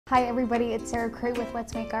Hi everybody, it's Sarah Cray with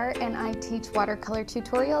Let's Make Art, and I teach watercolor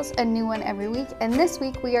tutorials, a new one every week. And this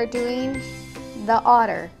week we are doing the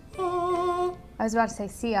otter. I was about to say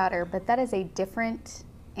sea otter, but that is a different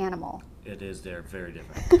animal. It is, they're very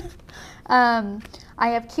different. I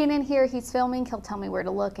have Keenan here, he's filming. He'll tell me where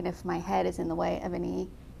to look and if my head is in the way of any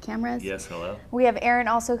cameras. Yes, hello. We have Aaron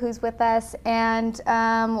also who's with us, and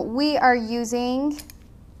we are using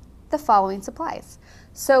the following supplies.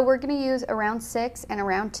 So we're going to use a round 6 and a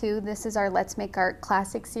round 2. This is our Let's Make Art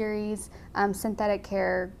Classic Series, synthetic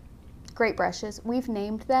hair, great brushes. We've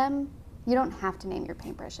named them. You don't have to name your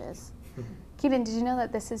paintbrushes. Keaton, did you know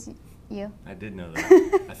that this is you? I did know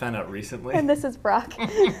that. I found out recently. And this is Brock.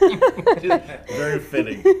 Very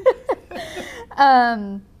fitting.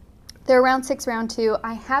 They're round 6, round 2.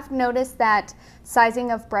 I have noticed that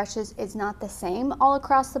sizing of brushes is not the same all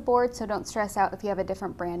across the board, so don't stress out if you have a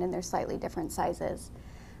different brand and they're slightly different sizes.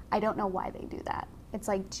 I don't know why they do that. It's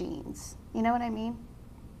like jeans. You know what I mean?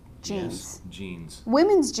 Jeans. Yes, jeans.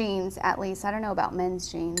 Women's jeans, at least. I don't know about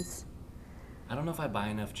men's jeans. I don't know if I buy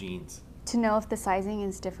enough jeans. To know if the sizing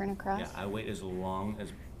is different across? Yeah, I wait as long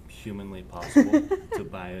as humanly possible to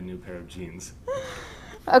buy a new pair of jeans.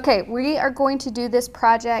 Okay, we are going to do this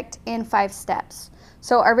project in 5 steps.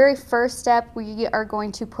 So our very first step, we are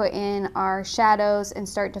going to put in our shadows and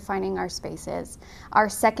start defining our spaces. Our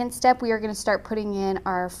second step, we are going to start putting in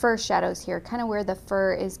our fur shadows here, kind of where the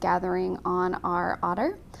fur is gathering on our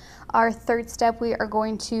otter. Our third step, we are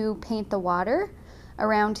going to paint the water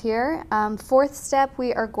around here. Fourth step,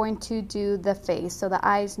 we are going to do the face, so the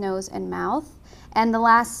eyes, nose, and mouth. And the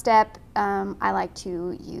last step, I like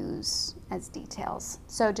to use as details.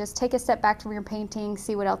 So just take a step back from your painting,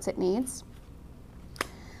 see what else it needs.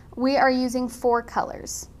 We are using 4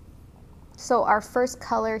 colors. So our first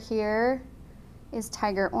color here is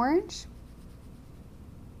tiger orange.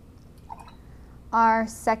 Our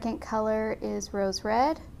second color is rose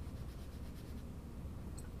red.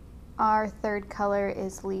 Our third color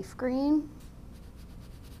is leaf green.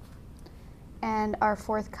 And our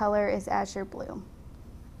fourth color is azure blue.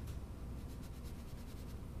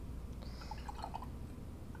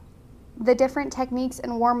 The different techniques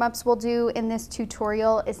and warm-ups we'll do in this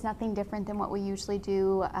tutorial is nothing different than what we usually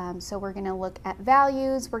do. So we're going to look at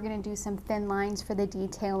values, we're going to do some thin lines for the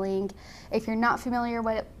detailing. If you're not familiar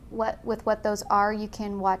with what those are, you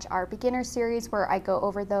can watch our beginner series where I go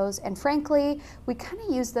over those. And frankly, we kind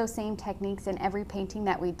of use those same techniques in every painting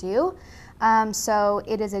that we do. So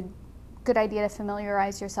it is a good idea to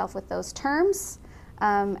familiarize yourself with those terms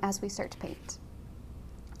as we start to paint.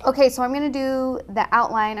 Okay, so I'm going to do the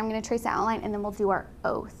outline. I'm going to trace the outline, and then we'll do our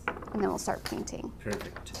oath, and then we'll start painting.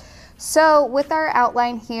 Perfect. So with our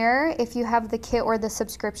outline here, if you have the kit or the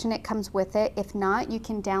subscription, it comes with it. If not, you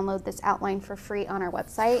can download this outline for free on our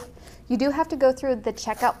website. You do have to go through the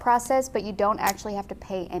checkout process, but you don't actually have to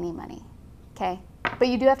pay any money, okay? But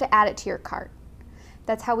you do have to add it to your cart.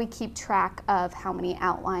 That's how we keep track of how many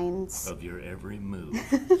outlines. Of your every move.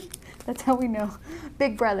 That's how we know.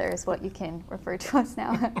 Big Brother is what you can refer to us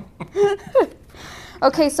now.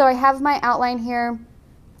 Okay, so I have my outline here.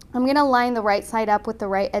 I'm going to line the right side up with the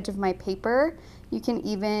right edge of my paper. You can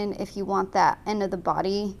even, if you want that end of the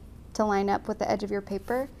body to line up with the edge of your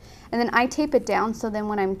paper. And then I tape it down so then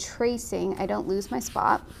when I'm tracing, I don't lose my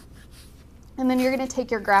spot. And then you're going to take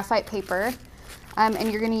your graphite paper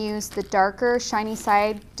and you're going to use the darker, shiny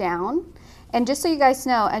side down. And just so you guys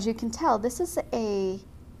know, as you can tell, this is a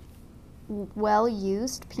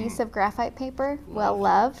well-used piece of graphite paper,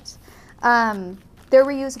 well-loved. They're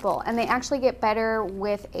reusable, and they actually get better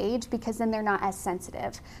with age because then they're not as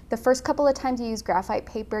sensitive. The first couple of times you use graphite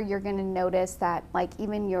paper, you're going to notice that like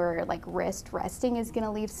even your wrist resting is going to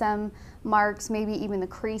leave some marks, maybe even the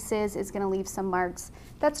creases is going to leave some marks.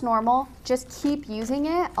 That's normal. Just keep using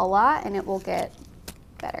it a lot and it will get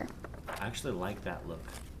better. I actually like that look.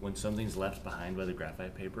 When something's left behind by the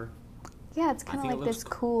graphite paper. Yeah, it's kind of like this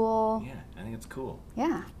cool. Yeah, I think it's cool.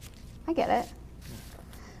 Yeah, I get it.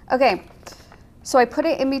 Yeah. Okay, so I put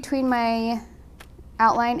it in between my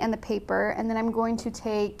outline and the paper, and then I'm going to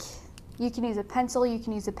take, you can use a pencil, you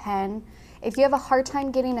can use a pen. If you have a hard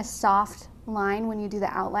time getting a soft line when you do the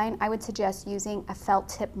outline, I would suggest using a felt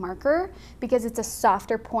tip marker because it's a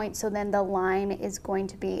softer point, so then the line is going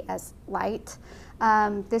to be as light.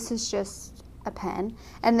 This is just a pen.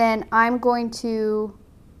 And then I'm going to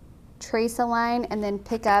trace a line and then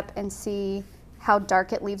pick up and see how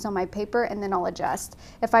dark it leaves on my paper, and then I'll adjust.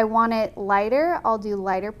 If I want it lighter, I'll do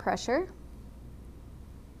lighter pressure,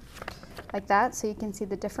 like that, so you can see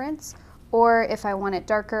the difference. Or if I want it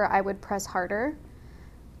darker, I would press harder.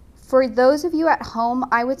 For those of you at home,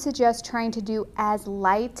 I would suggest trying to do as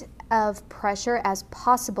light of pressure as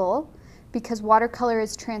possible because watercolor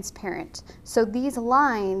is transparent. So these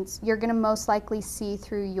lines, you're gonna most likely see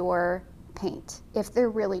through your paint if they're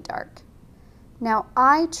really dark. Now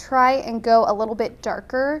I try and go a little bit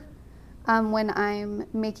darker when I'm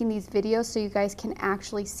making these videos so you guys can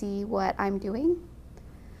actually see what I'm doing.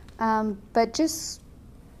 But just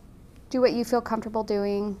do what you feel comfortable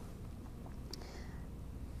doing.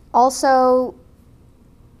 Also,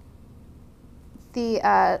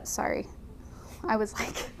 sorry, I was like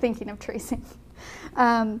thinking of tracing.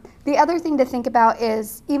 The other thing to think about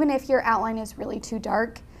is even if your outline is really too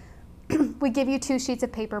dark, we give you 2 sheets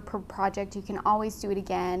of paper per project. You can always do it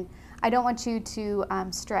again. I don't want you to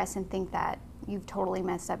stress and think that you've totally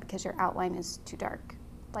messed up because your outline is too dark.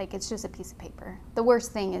 Like, it's just a piece of paper. The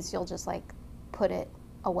worst thing is you'll just like put it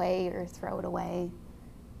away or throw it away,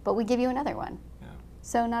 but we give you another one. Yeah.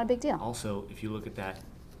 So not a big deal. Also, if you look at that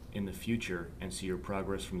in the future and see your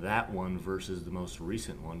progress from that one versus the most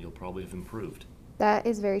recent one, you'll probably have improved. That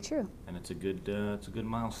is very true. And it's a good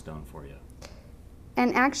milestone for you.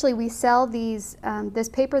 And actually, we sell these. This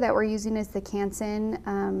paper that we're using is the Canson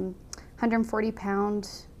 140-pound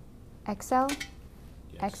XL.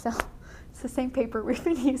 Yes. XL. It's the same paper we've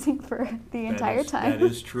been using for the entire time. That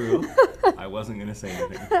is true. I wasn't going to say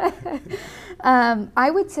anything. I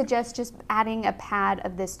would suggest just adding a pad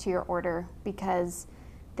of this to your order because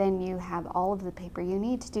then you have all of the paper you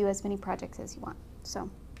need to do as many projects as you want. So.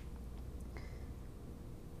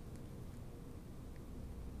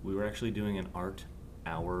 We were actually doing an art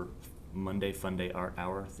hour, Monday Fun Day art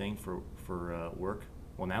hour thing for work.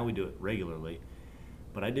 Well, now we do it regularly,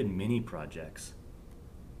 but I did mini projects.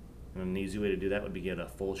 And an easy way to do that would be get a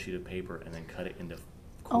full sheet of paper and then cut it into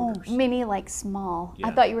quarters. Oh, mini like small. Yeah.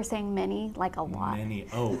 I thought you were saying mini like a lot. Mini,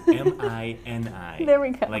 oh, M-I-N-I. There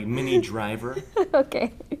we go. Like Mini Driver.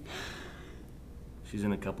 Okay. She's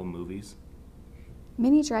in a couple movies.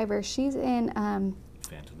 Mini Driver, she's in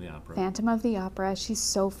Phantom of the Opera. Phantom of the Opera. She's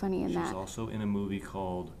so funny in that. She's also in a movie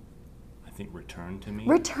called, I think, Return to Me.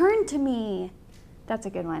 Return to Me. That's a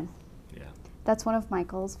good one. Yeah. That's one of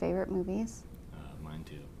Michael's favorite movies. Mine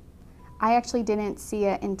too. I actually didn't see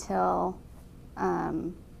it until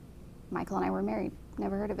Michael and I were married.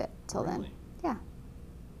 Never heard of it till then. Yeah.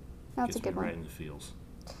 That's a good one. Right in the feels.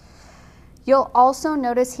 You'll also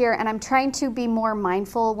notice here, and I'm trying to be more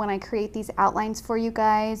mindful when I create these outlines for you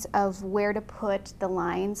guys of where to put the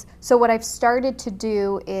lines. So what I've started to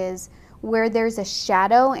do is where there's a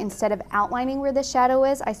shadow, instead of outlining where the shadow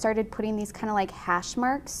is, I started putting these kind of like hash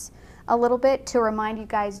marks a little bit to remind you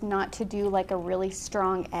guys not to do like a really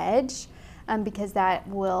strong edge because that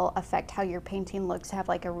will affect how your painting looks, to have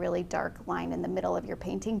like a really dark line in the middle of your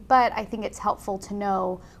painting. But I think it's helpful to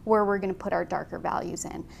know where we're going to put our darker values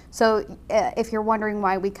in. So if you're wondering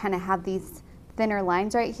why we kind of have these thinner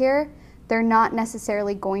lines right here, they're not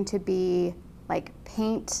necessarily going to be like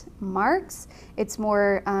paint marks. It's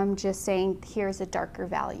more just saying here's a darker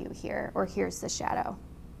value here, or here's the shadow.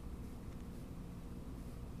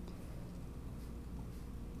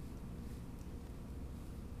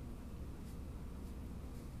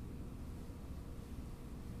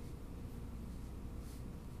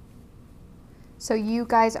 So you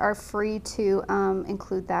guys are free to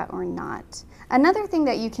include that or not. Another thing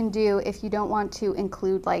that you can do if you don't want to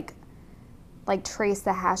include like trace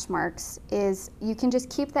the hash marks is you can just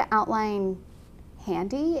keep the outline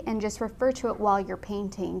handy and just refer to it while you're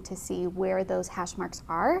painting to see where those hash marks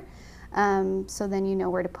are. So then you know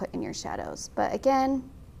where to put in your shadows. But again,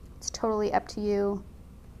 it's totally up to you.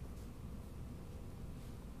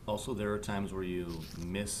 Also, there are times where you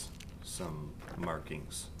miss some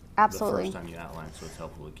markings. Absolutely. The first time you outline, so it's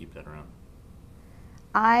helpful to keep that around.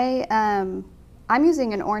 I'm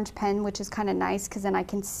using an orange pen, which is kind of nice because then I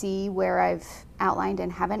can see where I've outlined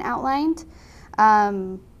and haven't outlined.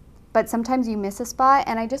 But sometimes you miss a spot,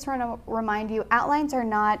 and I just want to remind you, outlines are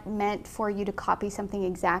not meant for you to copy something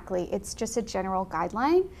exactly. It's just a general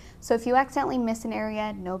guideline. So if you accidentally miss an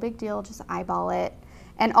area, no big deal, just eyeball it.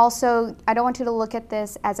 And also, I don't want you to look at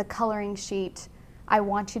this as a coloring sheet. I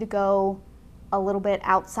want you to go a little bit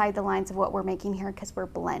outside the lines of what we're making here because we're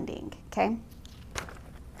blending, okay?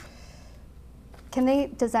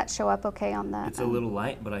 Does that show up okay on the? It's a little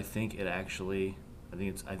light, but I think it actually, I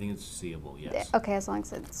think it's seeable, yes. Okay, as long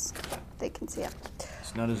as they can see it.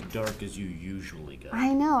 It's not as dark as you usually go.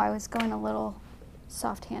 I know, I was going a little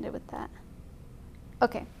soft-handed with that.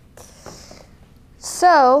 Okay,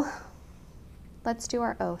 so let's do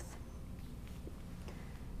our oath.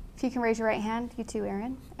 If you can raise your right hand, you too,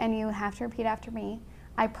 Aaron, and you have to repeat after me.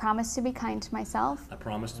 I promise to be kind to myself. I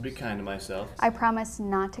promise to be kind to myself. I promise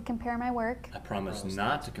not to compare my work. I promise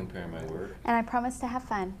not to compare my work. And I promise to have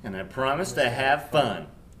fun. And I promise to have fun.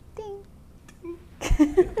 Ding.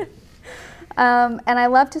 And I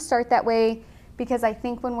love to start that way because I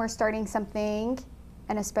think when we're starting something,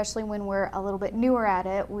 and especially when we're a little bit newer at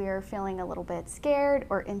it, we're feeling a little bit scared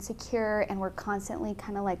or insecure, and we're constantly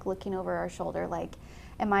kind of like looking over our shoulder like,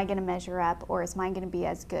 am I going to measure up, or is mine going to be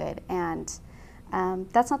as good? And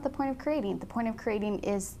that's not the point of creating. The point of creating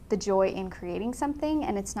is the joy in creating something,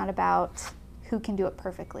 and it's not about who can do it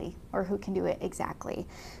perfectly or who can do it exactly.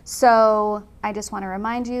 So I just want to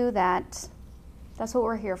remind you that that's what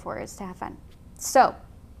we're here for, is to have fun. So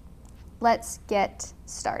let's get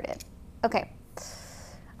started. Okay,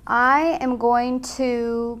 I am going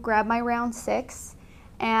to grab my round 6,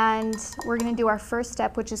 and we're going to do our first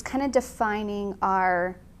step, which is kind of defining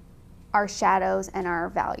our shadows and our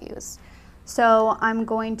values. So I'm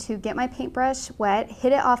going to get my paintbrush wet,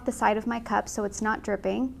 hit it off the side of my cup so it's not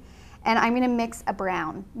dripping, and I'm going to mix a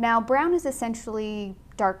brown. Now brown is essentially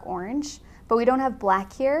dark orange, but we don't have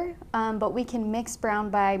black here, but we can mix brown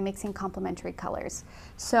by mixing complementary colors.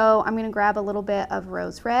 So I'm going to grab a little bit of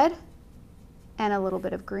rose red and a little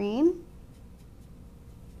bit of green.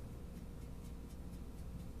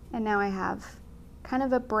 And now I have kind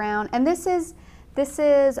of a brown, and this is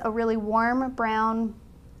a really warm brown,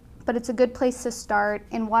 but it's a good place to start.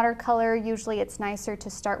 In watercolor, usually it's nicer to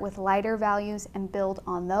start with lighter values and build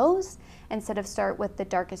on those instead of start with the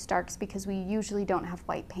darkest darks, because we usually don't have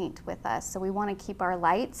white paint with us. So we want to keep our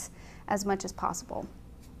lights as much as possible.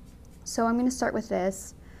 So I'm going to start with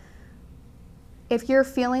this. If you're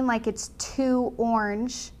feeling like it's too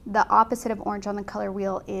orange, the opposite of orange on the color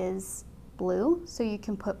wheel is blue. So you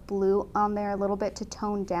can put blue on there a little bit to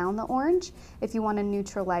tone down the orange if you want to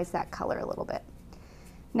neutralize that color a little bit.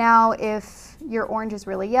 Now, if your orange is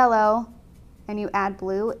really yellow and you add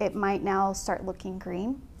blue, it might now start looking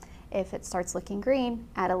green. If it starts looking green,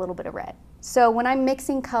 add a little bit of red. So when I'm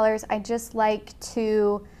mixing colors, I just like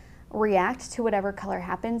to react to whatever color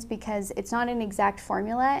happens, because it's not an exact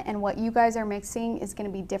formula, and what you guys are mixing is going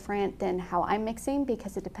to be different than how I'm mixing,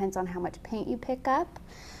 because it depends on how much paint you pick up.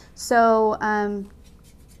 So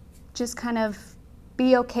just kind of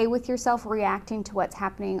be okay with yourself reacting to what's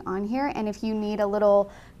happening on here. And if you need a little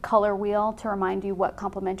color wheel to remind you what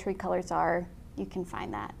complementary colors are, you can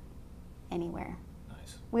find that anywhere.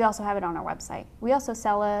 Nice. We also have it on our website. We also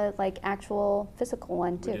sell a like actual physical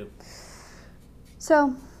one too. We do. So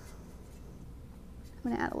I'm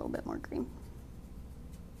going to add a little bit more green.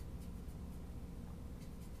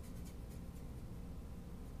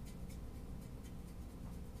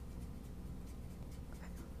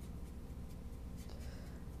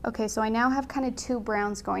 Okay, so I now have kind of two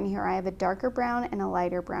browns going here. I have a darker brown and a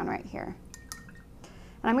lighter brown right here.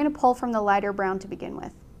 And I'm going to pull from the lighter brown to begin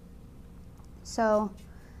with. So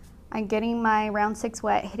I'm getting my round 6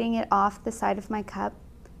 wet, hitting it off the side of my cup,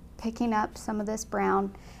 picking up some of this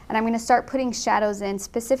brown, and I'm going to start putting shadows in.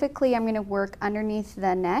 Specifically, I'm going to work underneath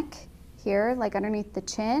the neck here, like underneath the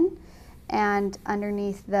chin, and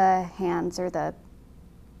underneath the hands or the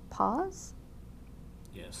paws.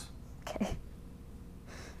 Yes. Okay.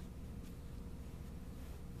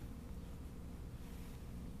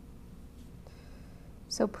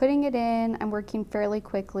 So putting it in, I'm working fairly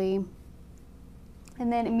quickly.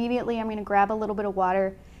 And then immediately I'm going to grab a little bit of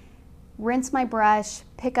water, rinse my brush,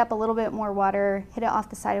 pick up a little bit more water, hit it off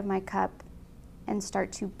the side of my cup, and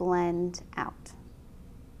start to blend out.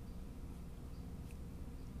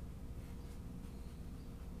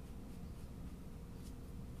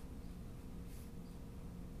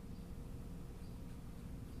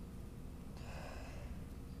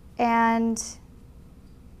 And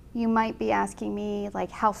you might be asking me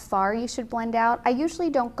like how far you should blend out. I usually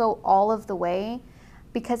don't go all of the way,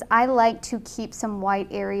 because I like to keep some white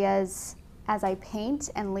areas as I paint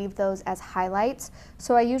and leave those as highlights.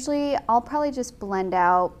 So I'll probably just blend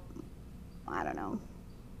out, I don't know,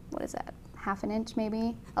 what is that, ½ an inch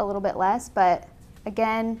maybe, a little bit less, but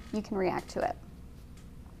again, you can react to it.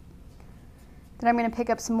 Then I'm going to pick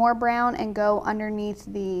up some more brown and go underneath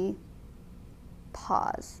the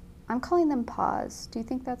paws. I'm calling them paws. Do you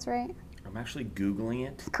think that's right? I'm actually Googling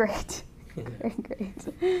it. Great. Great.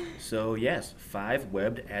 So yes, 5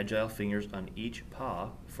 webbed agile fingers on each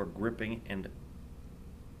paw for gripping and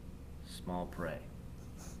small prey.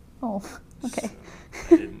 Oh, okay.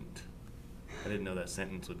 So I didn't know that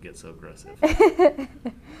sentence would get so aggressive.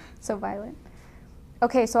 So violent.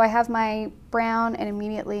 Okay, so I have my brown, and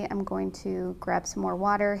immediately I'm going to grab some more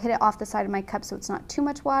water, hit it off the side of my cup so it's not too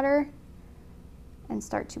much water, and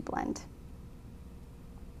start to blend.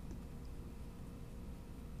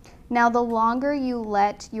 Now the longer you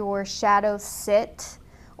let your shadow sit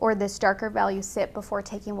or this darker value sit before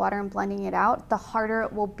taking water and blending it out, the harder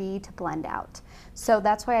it will be to blend out. So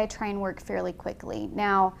that's why I try and work fairly quickly.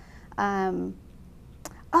 Now,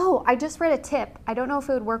 oh, I just read a tip. I don't know if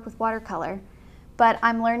it would work with watercolor, but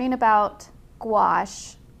I'm learning about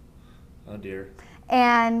gouache. Oh dear.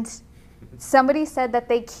 And somebody said that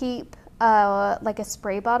they keep like a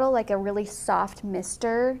spray bottle, like a really soft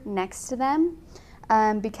mister next to them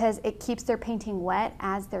because it keeps their painting wet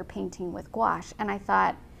as they're painting with gouache. And I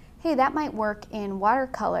thought, hey, that might work in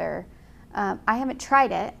watercolor. I haven't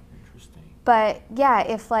tried it. Interesting. But yeah,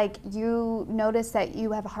 if like you notice that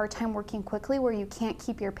you have a hard time working quickly where you can't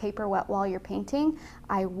keep your paper wet while you're painting,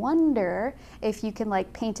 I wonder if you can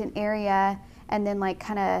like paint an area and then like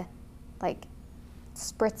kind of like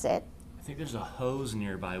spritz it. I think there's a hose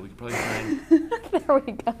nearby. We could probably find. There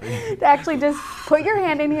we go. Actually, just put your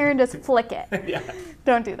hand in here and just flick it. Yeah.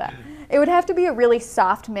 Don't do that. It would have to be a really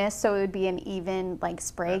soft mist, so it would be an even like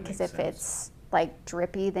spray. Because if it's like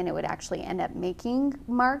drippy, then it would actually end up making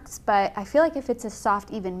marks. But I feel like if it's a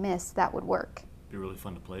soft, even mist, that would work. Be really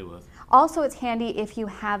fun to play with. Also, it's handy if you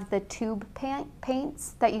have the tube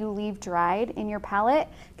paints that you leave dried in your palette,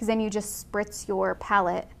 because then you just spritz your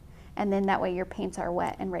palette. And then that way your paints are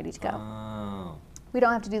wet and ready to go. Oh. We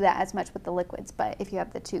don't have to do that as much with the liquids, but if you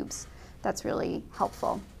have the tubes, that's really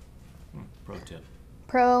helpful. Pro tip.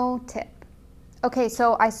 Pro tip. Okay,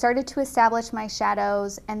 so I started to establish my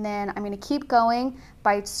shadows, and then I'm going to keep going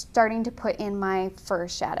by starting to put in my fur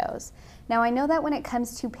shadows. Now I know that when it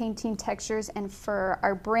comes to painting textures and fur,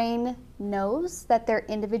 our brain knows that they're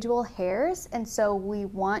individual hairs, and so we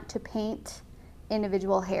want to paint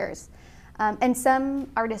individual hairs. And some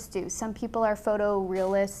artists do. Some people are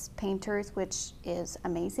photorealist painters, which is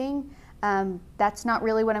amazing. That's not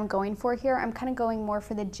really what I'm going for here. I'm kind of going more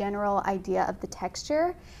for the general idea of the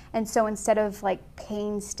texture. And so instead of like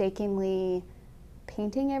painstakingly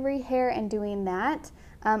painting every hair and doing that,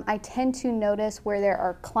 I tend to notice where there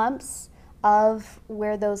are clumps of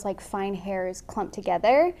where those like fine hairs clump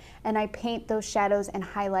together, and I paint those shadows and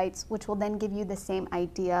highlights, which will then give you the same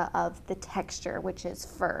idea of the texture, which is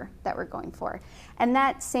fur that we're going for. And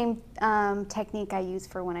that same technique I use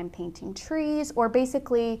for when I'm painting trees, or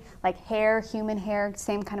basically like hair, human hair,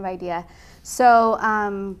 same kind of idea. So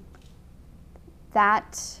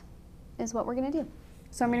that is what we're gonna do.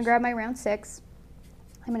 So I'm gonna grab my round 6.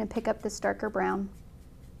 I'm gonna pick up this darker brown.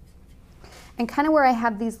 And kind of where I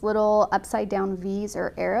have these little upside down V's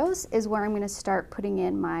or arrows is where I'm going to start putting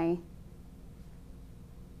in my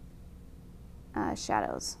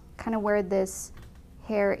shadows, kind of where this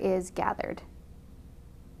hair is gathered.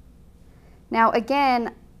 Now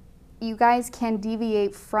again, you guys can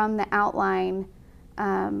deviate from the outline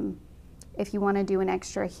if you want to do an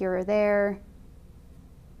extra here or there.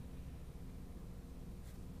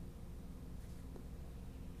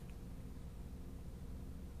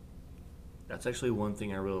 That's actually one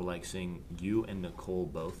thing I really like seeing you and Nicole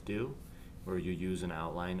both do, where you use an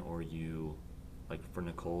outline, or you, like for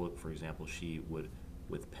Nicole, for example, she would,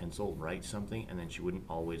 with pencil, write something, and then she wouldn't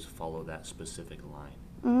always follow that specific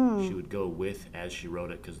line. She would go with as she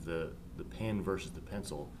wrote it, because the pen versus the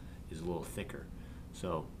pencil is a little thicker.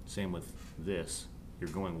 So same with this, you're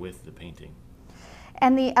going with the painting.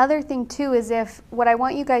 And the other thing too is what I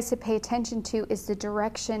want you guys to pay attention to is the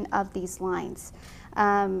direction of these lines.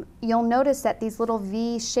 You'll notice that these little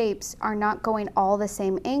V shapes are not going all the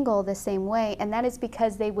same angle the same way, and that is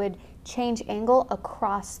because they would change angle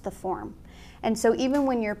across the form. And so even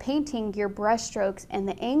when you're painting, your brush strokes and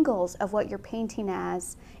the angles of what you're painting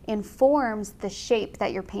as informs the shape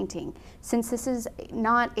that you're painting. Since this is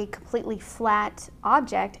not a completely flat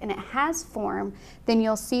object and it has form, then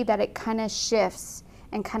you'll see that it kind of shifts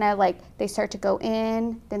and kind of like they start to go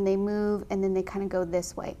in, then they move, and then they kind of go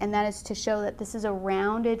this way. And that is to show that this is a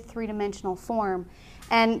rounded three-dimensional form.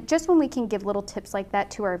 And just when we can give little tips like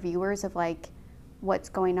that to our viewers of like what's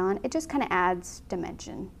going on, it just kind of adds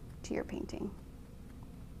dimension to your painting.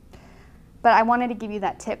 But I wanted to give you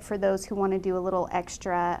that tip for those who want to do a little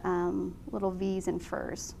extra little V's and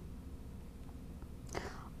furs.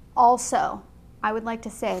 Also, I would like to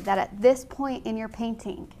say that at this point in your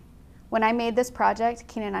painting, when I made this project,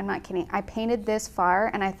 Keenan, I'm not kidding, I painted this far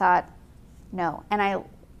and I thought, no. And I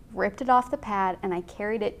ripped it off the pad and I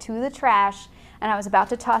carried it to the trash and I was about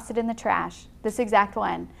to toss it in the trash, this exact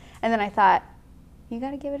one. And then I thought, you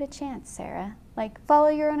gotta give it a chance, Sarah. Like, follow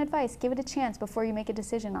your own advice, give it a chance before you make a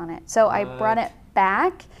decision on it. So I brought it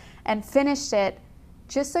back and finished it.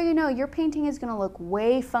 Just so you know, your painting is gonna look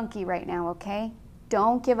way funky right now, okay?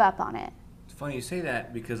 Don't give up on it. Funny you say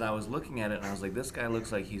that because I was looking at it and I was like, this guy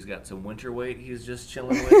looks like he's got some winter weight he's just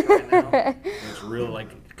chilling with right now. It's real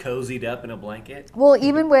like cozied up in a blanket. Well,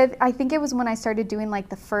 even with, I think it was when I started doing like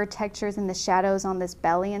the fur textures and the shadows on this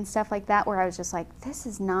belly and stuff like that, where I was just like, this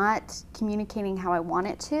is not communicating how I want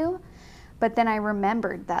it to. But then I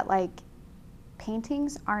remembered that like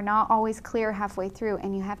paintings are not always clear halfway through,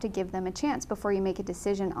 and you have to give them a chance before you make a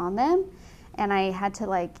decision on them. And I had to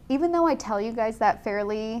like, even though I tell you guys that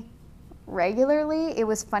fairly regularly, it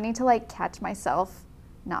was funny to like catch myself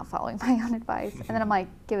not following my own advice. And then I'm like,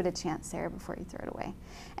 give it a chance, Sarah, before you throw it away.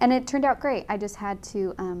 And it turned out great. I just had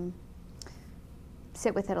to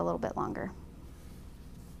sit with it a little bit longer.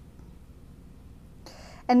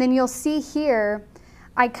 And then you'll see here,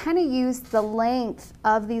 I kind of used the length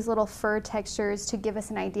of these little fur textures to give us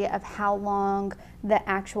an idea of how long the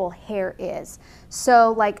actual hair is.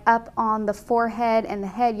 So like up on the forehead and the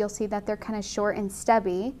head, you'll see that they're kind of short and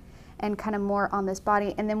stubby and kind of more on this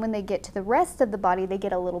body. And then when they get to the rest of the body, they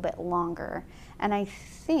get a little bit longer. And I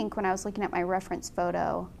think when I was looking at my reference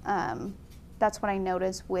photo, that's what I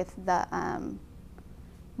noticed with the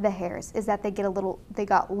hairs, is that they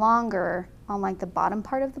got longer on like the bottom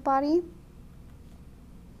part of the body.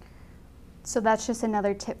 So that's just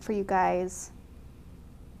another tip for you guys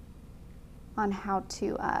on how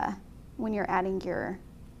to, when you're adding your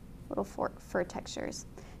little fur textures.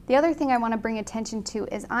 The other thing I want to bring attention to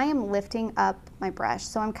is I am lifting up my brush.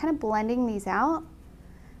 So I'm kind of blending these out,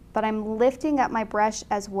 but I'm lifting up my brush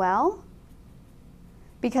as well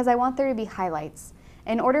because I want there to be highlights.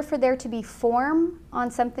 In order for there to be form on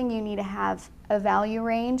something, you need to have a value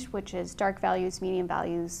range, which is dark values, medium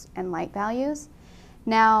values, and light values.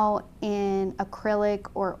 Now in acrylic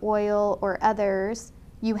or oil or others,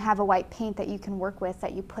 you have a white paint that you can work with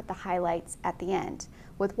that you put the highlights at the end.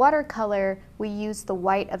 With watercolor, we use the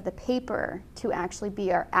white of the paper to actually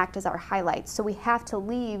act as our highlights. So we have to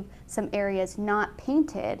leave some areas not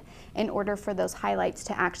painted in order for those highlights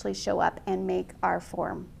to actually show up and make our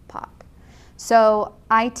form pop. So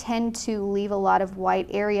I tend to leave a lot of white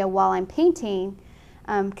area while I'm painting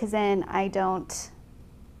because then I don't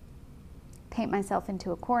paint myself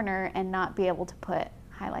into a corner and not be able to put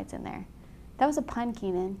highlights in there. That was a pun,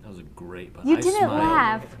 Keenan. That was a great pun. You didn't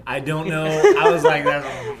laugh. I don't know. I was like,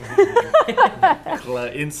 that.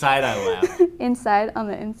 Inside I laughed. Inside, on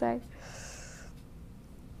the inside.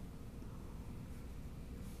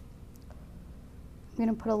 I'm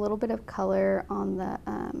gonna put a little bit of color on the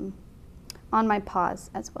on my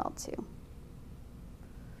paws as well too.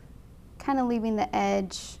 Kind of leaving the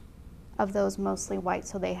edge of those mostly white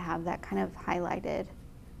so they have that kind of highlighted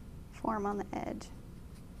form on the edge.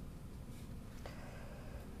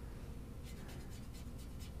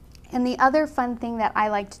 And the other fun thing that I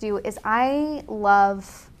like to do is I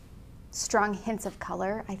love strong hints of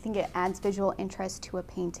color. I think it adds visual interest to a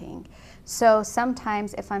painting. So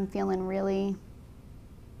sometimes if I'm feeling really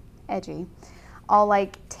edgy, I'll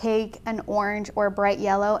like take an orange or a bright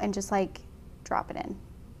yellow and just like drop it in.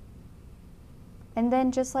 And then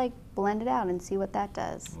just like blend it out and see what that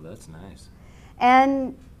does. Well, that's nice.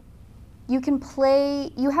 And you can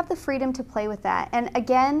play, you have the freedom to play with that. And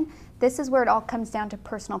again, this is where it all comes down to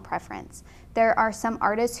personal preference. There are some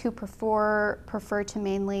artists who prefer to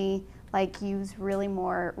mainly like use really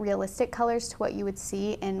more realistic colors to what you would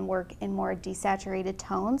see and work in more desaturated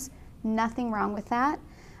tones. Nothing wrong with that.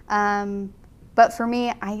 But for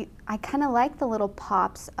me, I kind of like the little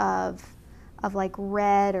pops of like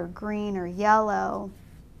red or green or yellow,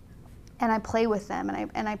 and I play with them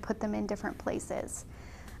and I put them in different places.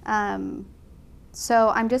 So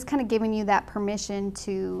I'm just kind of giving you that permission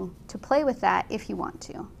to play with that if you want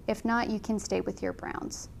to. If not, you can stay with your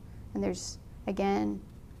browns. And there's, again,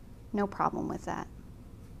 no problem with that.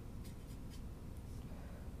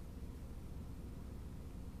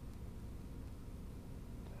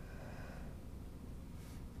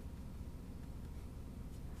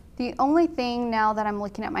 The only thing now that I'm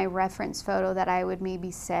looking at my reference photo that I would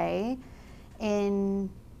maybe say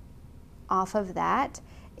off of that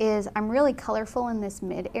is I'm really colorful in this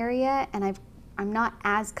mid area and I'm not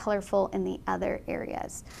as colorful in the other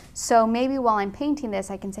areas. So maybe while I'm painting this,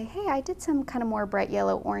 I can say, hey, I did some kind of more bright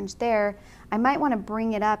yellow orange there. I might want to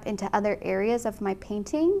bring it up into other areas of my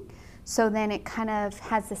painting so then it kind of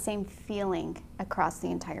has the same feeling across the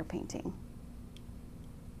entire painting.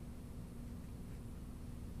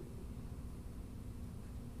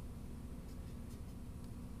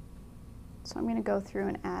 So I'm going to go through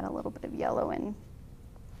and add a little bit of yellow and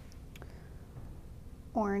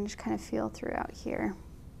orange kind of feel throughout here.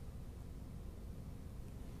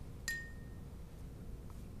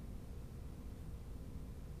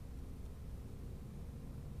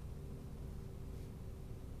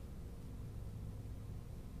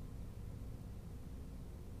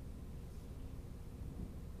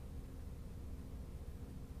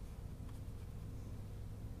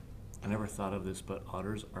 I never thought of this, but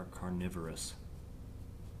otters are carnivorous.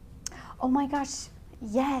 Oh my gosh,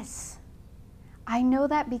 yes. I know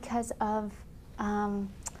that because of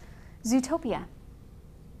Zootopia.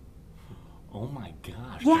 Oh my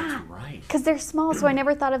gosh, Yeah, that's right. because they're small, so I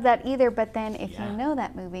never thought of that either. But then if Yeah. you know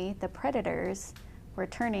that movie, the predators were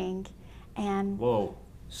turning and... Whoa,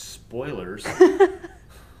 spoilers.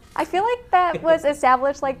 I feel like that was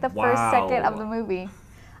established like the first second of the movie.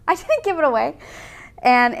 I didn't give it away.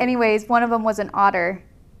 And anyways, one of them was an otter.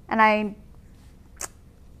 And I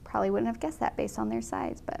probably wouldn't have guessed that based on their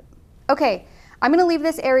size. But okay, I'm going to leave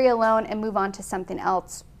this area alone and move on to something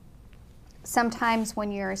else. Sometimes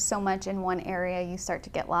when you're so much in one area, you start to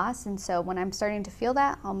get lost. And so when I'm starting to feel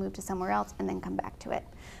that, I'll move to somewhere else and then come back to it.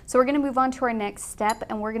 So we're going to move on to our next step,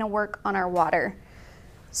 and we're going to work on our water.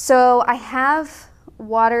 So I have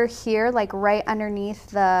water here, like right underneath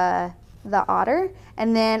the otter,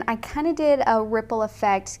 and then I kind of did a ripple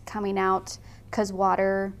effect coming out because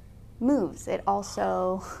water moves. It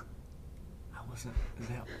also... I wasn't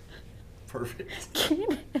that perfect.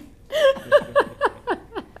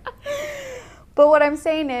 But what I'm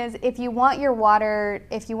saying is, if you want your water,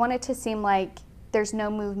 if you want it to seem like there's no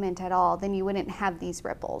movement at all, then you wouldn't have these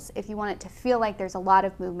ripples. If you want it to feel like there's a lot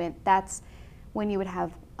of movement, that's when you would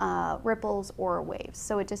have ripples or waves.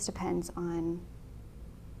 So it just depends on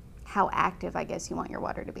how active, I guess, you want your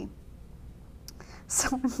water to be. So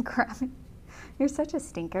I'm grabbing, you're such a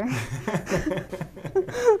stinker.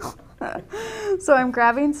 So I'm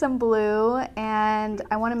grabbing some blue, and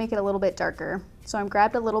I want to make it a little bit darker. So I'm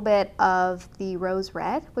grabbed a little bit of the rose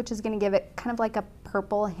red, which is going to give it kind of like a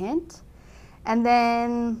purple hint. And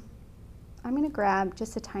then I'm going to grab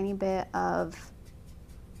just a tiny bit of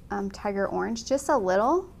tiger orange, just a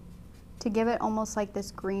little, to give it almost like this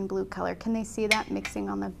green-blue color. Can they see that mixing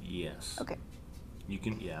on the... Yes. Okay. You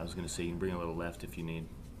can, yeah, I was going to say you can bring a little left if you need.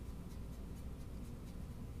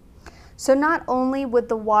 So not only would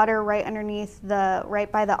the water right underneath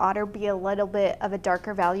right by the otter be a little bit of a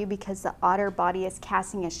darker value because the otter body is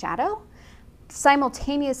casting a shadow,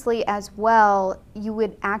 simultaneously as well, you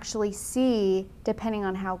would actually see, depending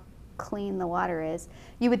on how clean the water is,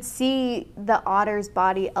 you would see the otter's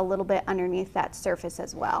body a little bit underneath that surface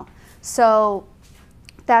as well. So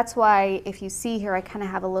that's why if you see here, I kind of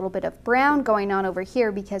have a little bit of brown going on over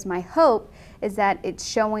here, because my hope is that it's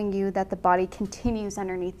showing you that the body continues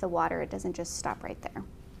underneath the water. It doesn't just stop right there.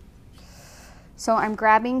 So I'm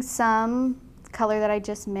grabbing some color that I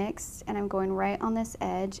just mixed, and I'm going right on this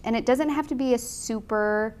edge. And it doesn't have to be a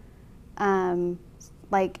super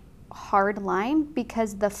like hard line,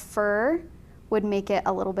 because the fur would make it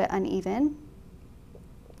a little bit uneven.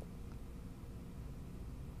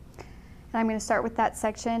 And I'm going to start with that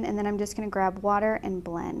section, and then I'm just going to grab water and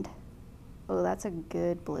blend. Oh, that's a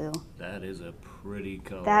good blue. That is a pretty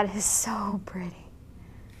color. That is so pretty.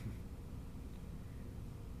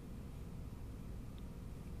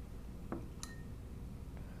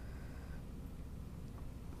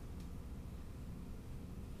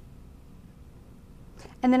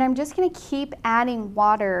 And then I'm just going to keep adding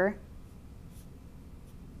water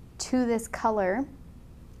to this color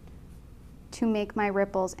to make my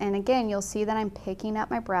ripples. And again, you'll see that I'm picking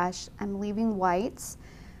up my brush. I'm leaving whites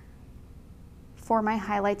for my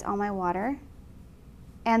highlights on my water.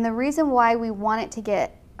 And the reason why we want it to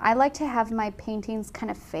get, I like to have my paintings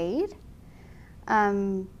kind of fade.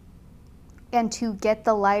 And to get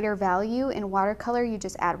the lighter value in watercolor, you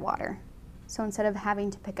just add water. So instead of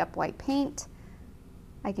having to pick up white paint,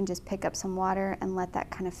 I can just pick up some water and let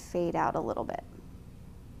that kind of fade out a little bit.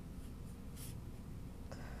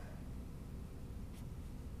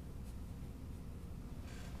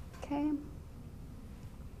 Okay.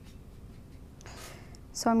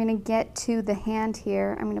 So I'm going to get to the hand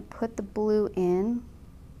here. I'm going to put the blue in,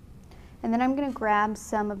 and then I'm going to grab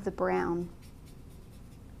some of the brown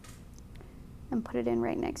and put it in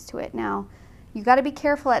right next to it. Now, you got to be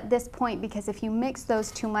careful at this point, because if you mix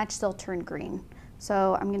those too much, they'll turn green.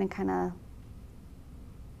 So I'm going to kind of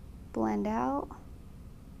blend out.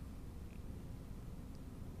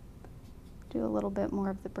 Do a little bit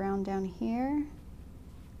more of the brown down here.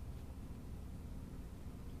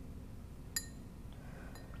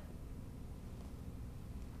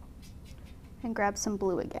 And grab some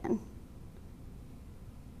blue again.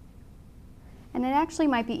 And it actually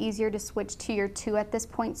might be easier to switch to your 2 at this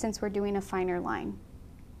point, since we're doing a finer line.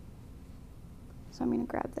 So I'm going to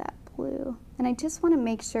grab that blue. And I just want to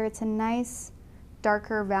make sure it's a nice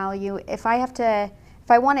darker value. If I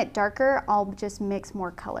want it darker, I'll just mix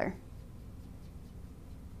more color.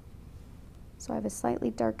 So I have a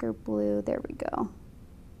slightly darker blue. There we go.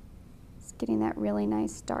 It's getting that really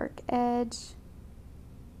nice dark edge.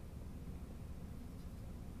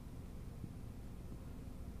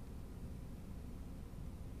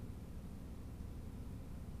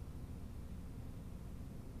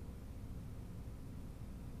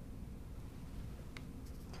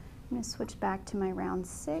 I'm going to switch back to my round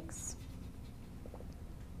 6.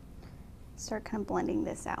 Start kind of blending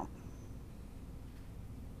this out.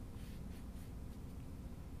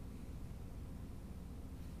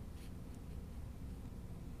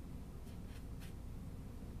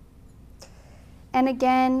 And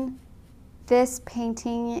again, this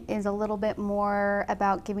painting is a little bit more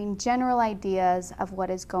about giving general ideas of what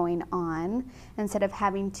is going on instead of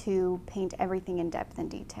having to paint everything in depth and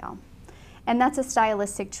detail. And that's a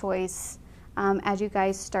stylistic choice as you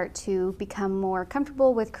guys start to become more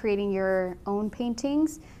comfortable with creating your own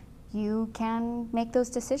paintings. You can make those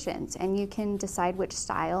decisions and you can decide which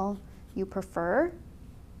style you prefer,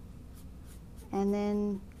 and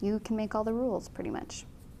then you can make all the rules pretty much.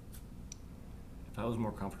 If I was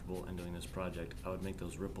more comfortable in doing this project, I would make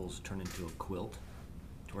those ripples turn into a quilt,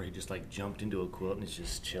 to where he just like jumped into a quilt and it's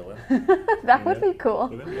just chilling. That would be cool.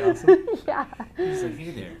 Would that be awesome? Yeah. He's like,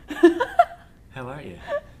 hey there, how are you?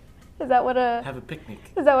 Is that what Have a picnic.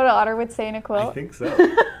 Is that what an otter would say in a quilt? I think so.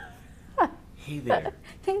 Hey there.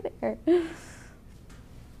 Hey there.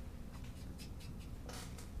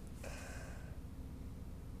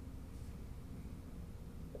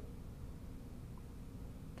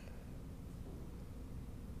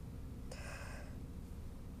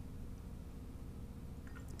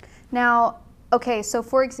 Now, okay, so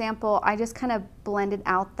for example, I just kind of blended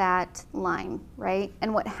out that line, right?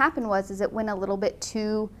 And what happened was it went a little bit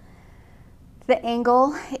too, the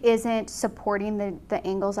angle isn't supporting the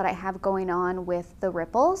angles that I have going on with the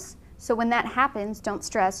ripples. So when that happens, don't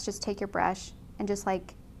stress, just take your brush and just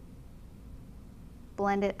like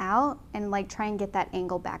blend it out and like try and get that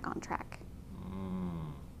angle back on track.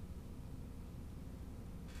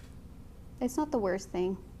 It's not the worst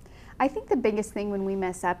thing. I think the biggest thing when we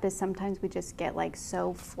mess up is sometimes we just get like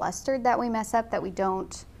so flustered that we mess up that we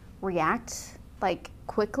don't react like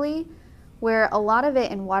quickly, where a lot of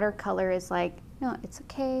it in watercolor is like, no, it's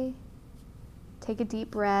okay. Take a deep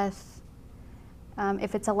breath.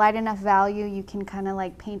 If it's a light enough value, you can kind of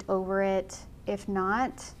like paint over it. If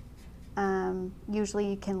not, usually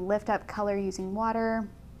you can lift up color using water.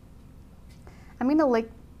 I'm gonna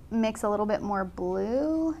mix a little bit more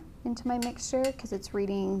blue into my mixture because it's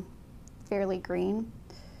reading fairly green.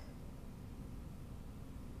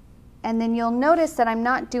 And then you'll notice that I'm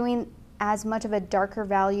not doing as much of a darker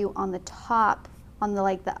value on the top, on the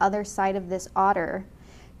like the other side of this otter,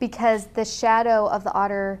 because the shadow of the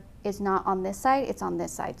otter is not on this side, it's on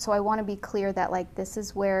this side. So I want to be clear that like this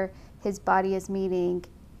is where his body is meeting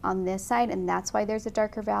on this side, and that's why there's a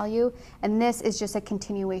darker value. And this is just a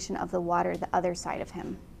continuation of the water, the other side of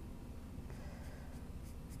him.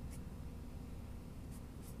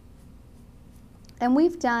 And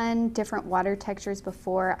we've done different water textures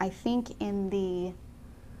before. I think in the,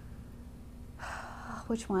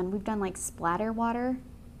 which one? We've done like splatter water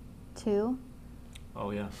too.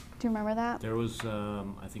 Oh yeah. Do you remember that? There was,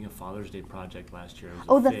 I think, a Father's Day project last year. It was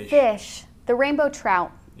Oh, the fish, the rainbow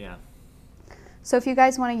trout. Yeah. So if you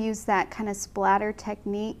guys want to use that kind of splatter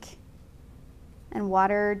technique and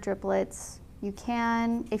water driplets, you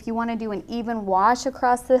can. If you want to do an even wash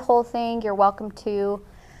across the whole thing, you're welcome to.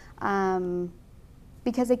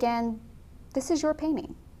 Because again, this is your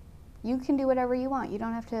painting. You can do whatever you want. You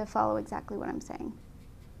don't have to follow exactly what I'm saying.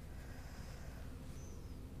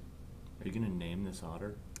 Are you going to name this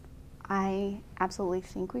otter? I absolutely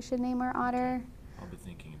think we should name our otter. I'll be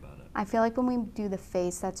thinking about it. I feel like when we do the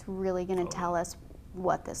face, that's really going to tell us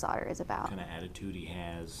what this otter is about. What kind of attitude he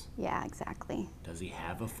has. Yeah, exactly. Does he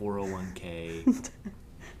have a 401k?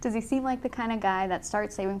 Does he seem like the kind of guy that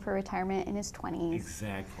starts saving for retirement in his 20s?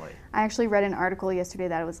 Exactly. I actually read an article yesterday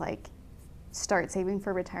that was like, start saving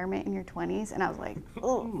for retirement in your 20s, and I was like,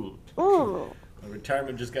 ooh, ooh. My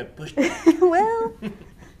retirement just got pushed. Well,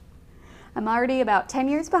 I'm already about 10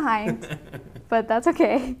 years behind, but that's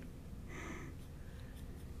okay.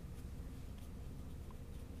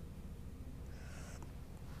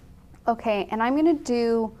 Okay, and I'm gonna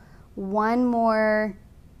do one more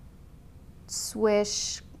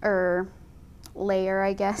swish, or layer,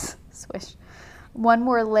 I guess, swish. One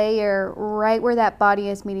more layer right where that body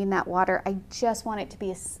is meeting that water. I just want it to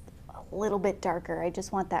be a little bit darker. I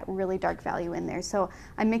just want that really dark value in there. So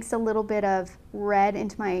I mixed a little bit of red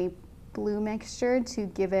into my blue mixture to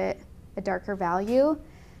give it a darker value.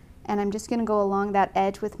 And I'm just gonna go along that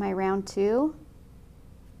edge with my round 2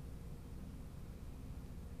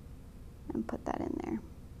 and put that in there.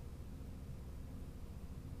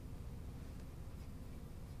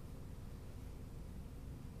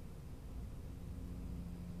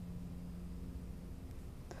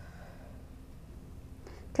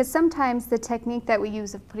 Because sometimes the technique that we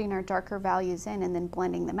use of putting our darker values in and then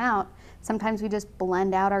blending them out, sometimes we just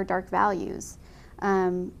blend out our dark values.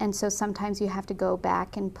 And so sometimes you have to go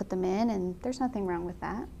back and put them in, and there's nothing wrong with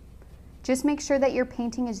that. Just make sure that your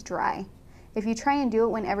painting is dry. If you try and do it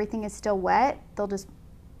when everything is still wet, it'll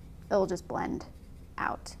just blend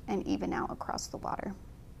out and even out across the water.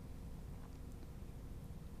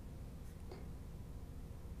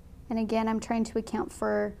 And again, I'm trying to account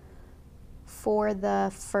for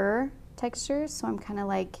the fur textures, so I'm kind of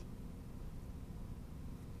like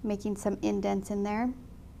making some indents in there.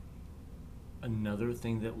 Another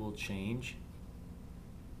thing that will change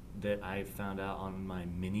that I found out on my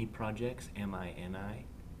mini projects, M-I-N-I,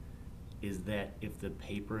 is that if the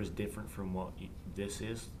paper is different from what this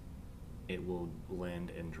is, it will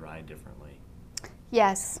blend and dry differently.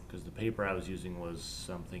 Yes. Because the paper I was using was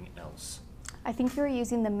something else. I think you were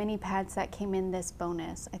using the mini pads that came in this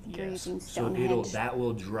bonus. I think you're using Stonehenge. So that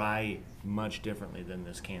will dry much differently than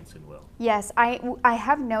this Canson will. Yes, I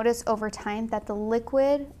have noticed over time that the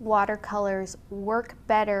liquid watercolors work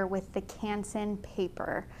better with the Canson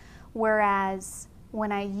paper, whereas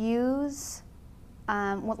when I use,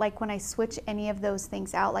 like when I switch any of those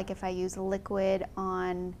things out, like if I use liquid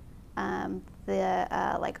on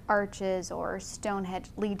like Arches or Stonehenge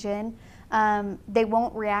Legion, they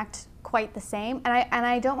won't react quite the same. And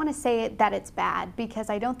I don't want to say that it's bad, because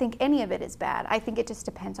I don't think any of it is bad. I think it just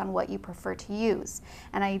depends on what you prefer to use.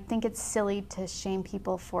 And I think it's silly to shame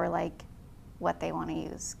people for like what they want to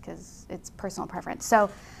use, because it's personal preference. So,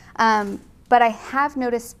 but I have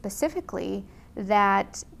noticed specifically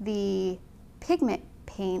that the pigment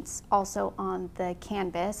paints also on the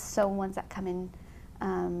canvas, so ones that come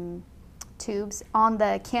in tubes, on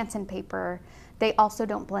the Canson paper, they also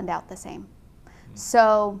don't blend out the same.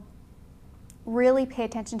 So really pay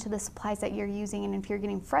attention to the supplies that you're using, and if you're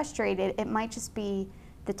getting frustrated, it might just be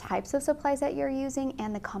the types of supplies that you're using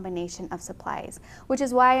and the combination of supplies, which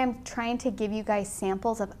is why I'm trying to give you guys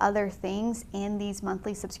samples of other things in these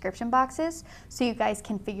monthly subscription boxes so you guys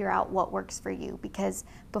can figure out what works for you. Because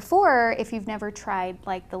before, if you've never tried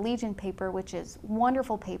like the Legion paper, which is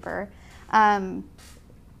wonderful paper,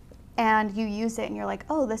 and you use it and you're like,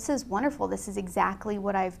 oh, this is wonderful, this is exactly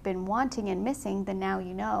what I've been wanting and missing, then now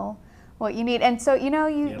you know what you need. And so you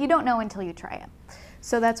don't know until you try it.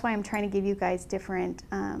 So that's why I'm trying to give you guys different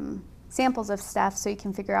samples of stuff so you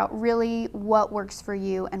can figure out really what works for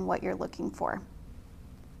you and what you're looking for.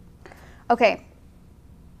 Okay,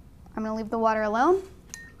 I'm gonna leave the water alone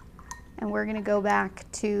and we're gonna go back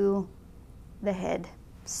to the head.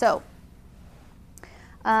 So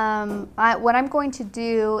what I'm going to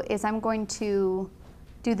do is I'm going to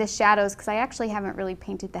do the shadows, because I actually haven't really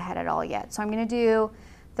painted the head at all yet. So I'm going to do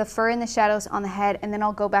the fur and the shadows on the head, and then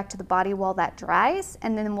I'll go back to the body while that dries,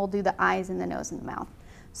 and then we'll do the eyes and the nose and the mouth.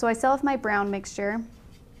 So I still have my brown mixture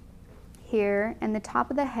here, and the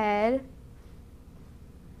top of the head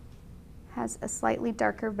has a slightly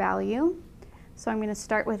darker value. So I'm going to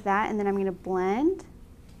start with that, and then I'm going to blend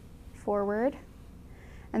forward.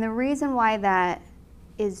 And the reason why that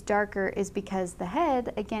is darker is because the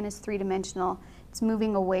head, again, is three-dimensional. It's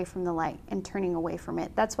moving away from the light and turning away from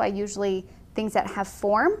it. That's why usually things that have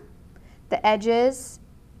form, the edges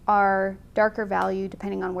are darker value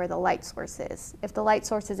depending on where the light source is. If the light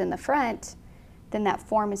source is in the front, then that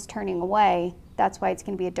form is turning away. That's why it's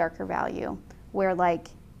going to be a darker value. Where like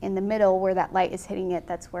in the middle where that light is hitting it,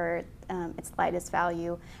 that's where its lightest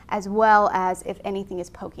value, as well as if anything is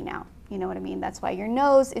poking out. You know what I mean? That's why your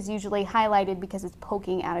nose is usually highlighted, because it's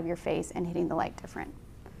poking out of your face and hitting the light different.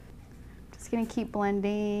 Just gonna keep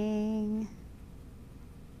blending.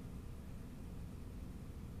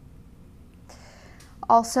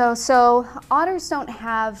 Also, so otters don't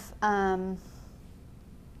have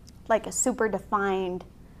like a super defined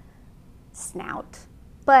snout,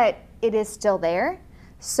 but it is still there.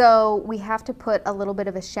 So we have to put a little bit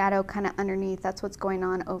of a shadow kind of underneath. That's what's going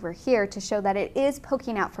on over here, to show that it is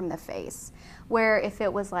poking out from the face. Where if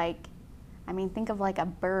it was like, I mean, think of like a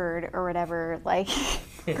bird or whatever, like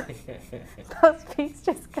those feet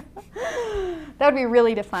just go, that would be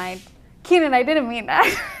really defined. Keenan, I didn't mean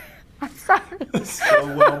that. I'm sorry.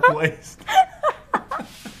 So well placed.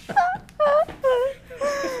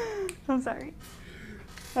 I'm sorry.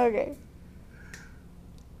 Okay.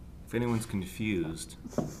 If anyone's confused,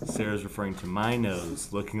 Sarah's referring to my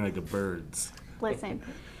nose looking like a bird's. Listen,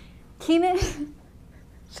 Keenan,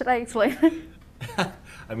 should I explain it?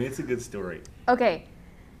 I mean, it's a good story. Okay.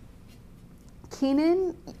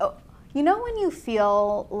 Keenan, You know when you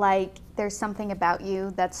feel like there's something about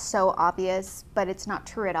you that's so obvious, but it's not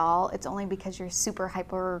true at all? It's only because you're super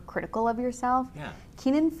hypercritical of yourself? Yeah.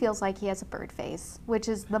 Keenan feels like he has a bird face, which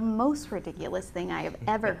is the most ridiculous thing I have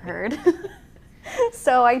ever heard.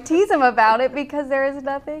 So I tease him about it because there is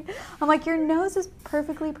nothing. I'm like, your nose is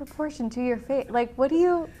perfectly proportioned to your face. Like, what do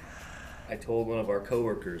you... I told one of our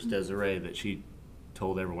coworkers, Desiree, that she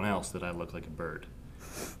told everyone else that I look like a bird,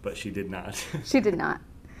 but she did not. She did not.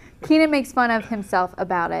 Keenan makes fun of himself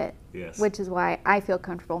about it, Yes. which is why I feel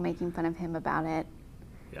comfortable making fun of him about it.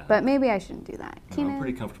 Yeah. But maybe I shouldn't do that. No, Keenan? I'm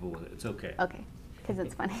pretty comfortable with it. It's okay. Okay, because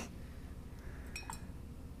it's funny.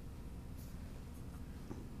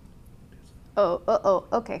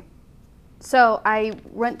 Okay. So I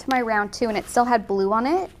went to my round 2 and it still had blue on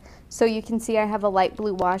it. So you can see I have a light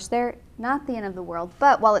blue wash there. Not the end of the world,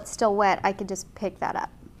 but while it's still wet, I could just pick that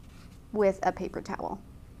up with a paper towel.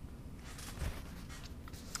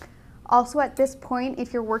 Also at this point,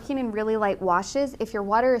 if you're working in really light washes, if your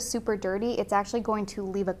water is super dirty, it's actually going to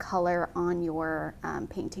leave a color on your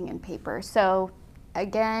painting and paper. So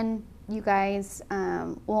again, you guys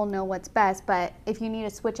will know what's best, but if you need to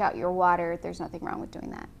switch out your water, there's nothing wrong with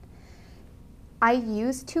doing that. I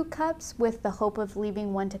use 2 cups with the hope of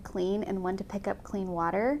leaving one to clean and one to pick up clean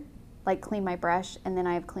water, like clean my brush and then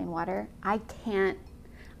I have clean water. I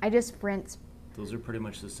just rinse. Those are pretty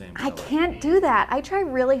much the same I color. can't do that. I try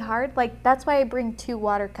really hard. Like, that's why I bring 2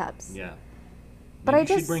 water cups. Yeah. But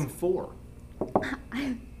Maybe you should bring 4.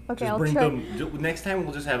 Okay, Just I'll bring try. them. Next time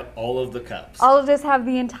we'll just have all of the cups. I'll just have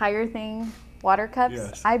the entire thing water cups.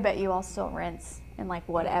 Yes. I bet you I'll still rinse in like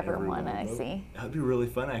whatever Every one I of them. see. That would be really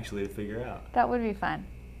fun actually to figure out. That would be fun.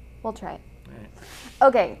 We'll try it. All right.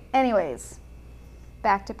 Okay, anyways,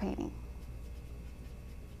 back to painting.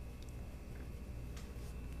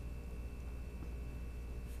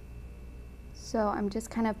 So I'm just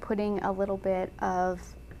kind of putting a little bit of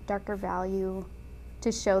darker value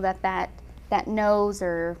to show that nose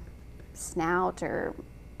or snout or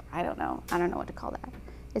I don't know what to call that,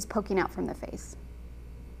 is poking out from the face.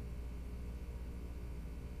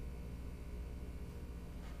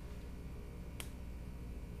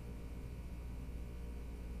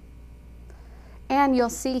 And you'll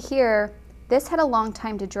see here, this had a long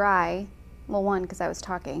time to dry. Well, 1, because I was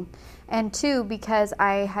talking, and 2, because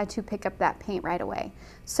I had to pick up that paint right away.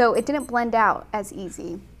 So it didn't blend out as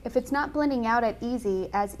easy. If it's not blending out as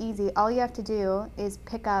easy, all you have to do is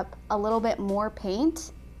pick up a little bit more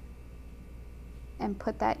paint and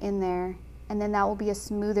put that in there, and then that will be a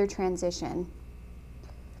smoother transition.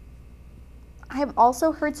 I have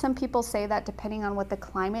also heard some people say that depending on what the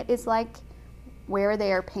climate is like, where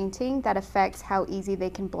they are painting, that affects how easy they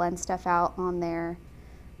can blend stuff out on their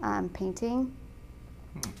painting.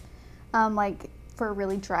 Like for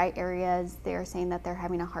really dry areas, they're saying that they're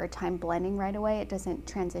having a hard time blending right away. It doesn't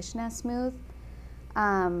transition as smooth.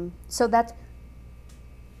 So that's...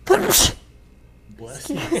 Bless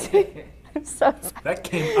you. I'm so sorry. That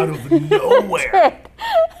came out of nowhere.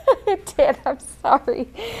 It did. I'm sorry.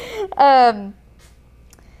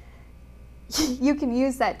 You can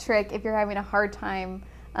use that trick if you're having a hard time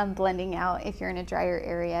blending out. If you're in a drier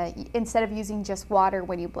area, instead of using just water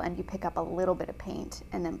when you blend, you pick up a little bit of paint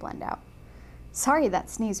and then blend out. Sorry, that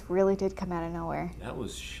sneeze really did come out of nowhere. That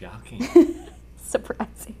was shocking.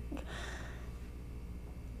 Surprising.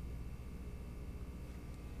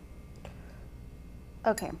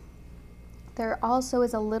 Okay. There also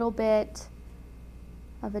is a little bit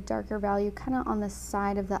of a darker value kind of on the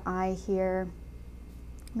side of the eye here.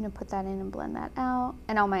 I'm going to put that in and blend that out.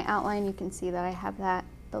 And on my outline, you can see that I have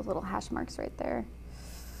those little hash marks right there.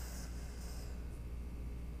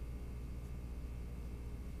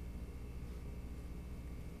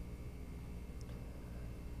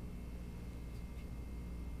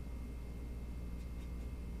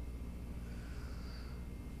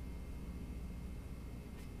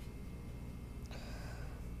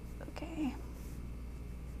 Okay.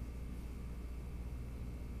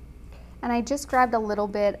 And I just grabbed a little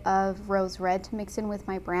bit of rose red to mix in with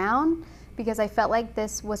my brown because I felt like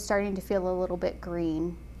this was starting to feel a little bit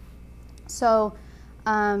green. So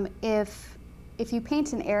if you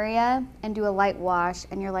paint an area and do a light wash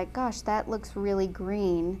and you're like, gosh, that looks really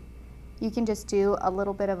green, you can just do a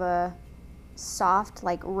little bit of a soft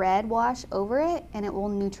like red wash over it and it will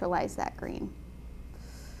neutralize that green.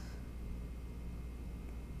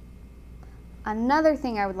 Another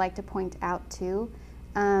thing I would like to point out too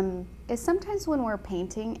is sometimes when we're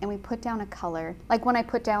painting and we put down a color, like when I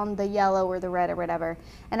put down the yellow or the red or whatever,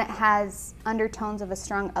 and it has undertones of a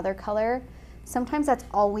strong other color, sometimes that's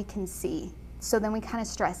all we can see. So then we kind of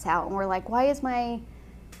stress out and we're like, why is my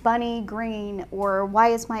bunny green, or why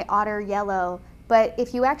is my otter yellow? But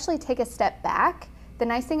if you actually take a step back, the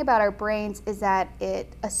nice thing about our brains is that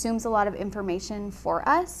it assumes a lot of information for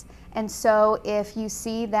us. And so if you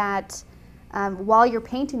see that while you're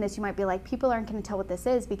painting this, you might be like, people aren't going to tell what this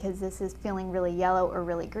is because this is feeling really yellow or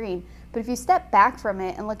really green. But if you step back from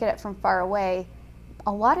it and look at it from far away,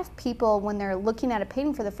 a lot of people, when they're looking at a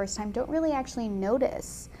painting for the first time, don't really actually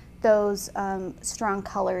notice those strong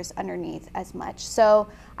colors underneath as much. So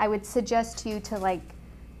I would suggest to you to like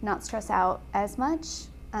not stress out as much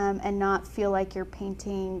and not feel like you're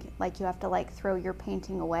painting, like you have to like throw your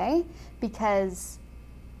painting away, because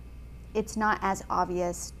it's not as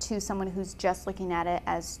obvious to someone who's just looking at it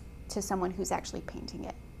as to someone who's actually painting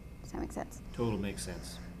it. Does that make sense? Total makes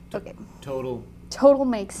sense. Okay. Total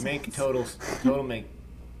makes sense. Make total make.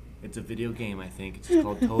 It's a video game, I think. It's just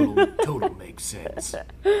called Total makes sense.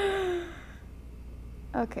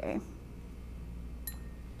 Okay.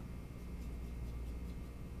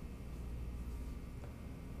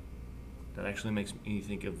 That actually makes me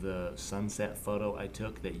think of the sunset photo I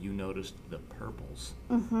took that you noticed the purples.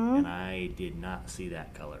 Mm-hmm. And I did not see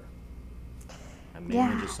that color. I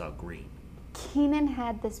mainly just saw green. Keenan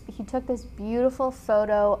had this, he took this beautiful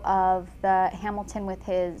photo of the Hamilton with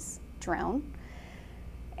his drone.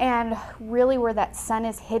 And really where that sun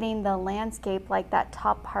is hitting the landscape, like that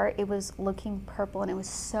top part, it was looking purple and it was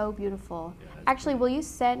so beautiful. Yeah, actually, will you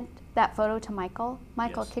send that photo to Michael?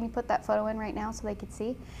 Michael, yes. Can you put that photo in right now so they could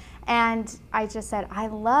see? And I just said, I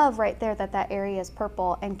love right there that area is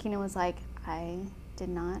purple. And Keenan was like, I did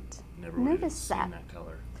not notice that. That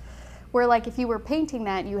color. Where like if you were painting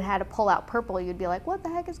that, you had to pull out purple, you'd be like, what the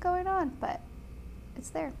heck is going on? But it's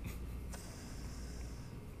there.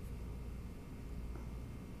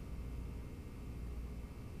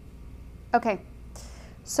 Okay,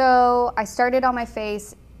 so I started on my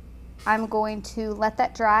face. I'm going to let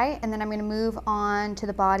that dry, and then I'm going to move on to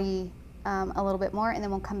the body a little bit more, and then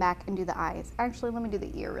we'll come back and do the eyes. Actually, let me do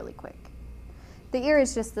the ear really quick. The ear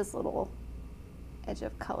is just this little edge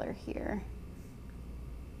of color here,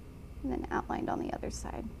 and then outlined on the other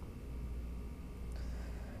side.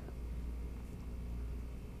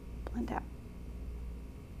 Blend out.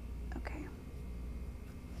 Okay.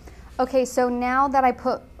 Okay, so now that I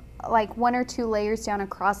put like 1 or 2 layers down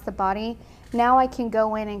across the body, now I can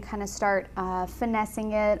go in and kind of start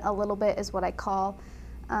finessing it a little bit, is what I call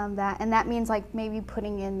that. And that means like maybe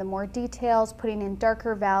putting in the more details, putting in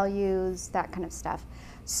darker values, that kind of stuff.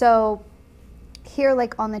 So here,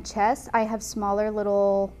 like on the chest, I have smaller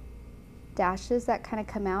little dashes that kind of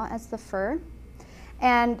come out as the fur.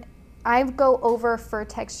 And I go over fur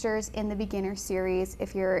textures in the beginner series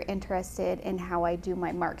if you're interested in how I do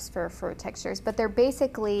my marks for fur textures. But they're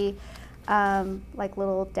basically like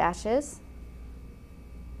little dashes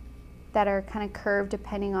that are kind of curved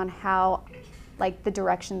depending on how, like the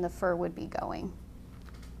direction the fur would be going.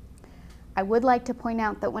 I would like to point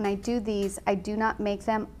out that when I do these, I do not make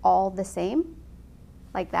them all the same,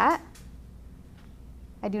 like that.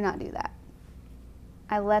 I do not do that.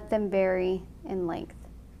 I let them vary in length.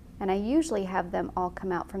 And I usually have them all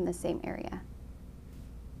come out from the same area.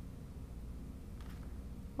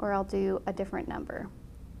 Or I'll do a different number.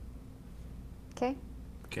 Okay?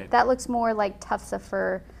 Okay. That looks more like tufts of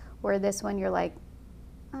fur, where this one you're like,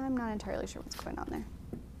 I'm not entirely sure what's going on there.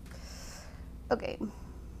 Okay.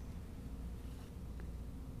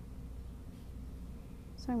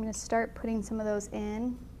 So I'm going to start putting some of those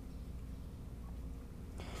in.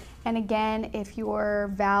 And again, if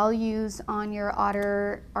your values on your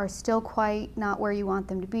otter are still quite not where you want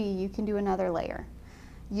them to be, you can do another layer.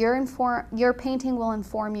 Your painting will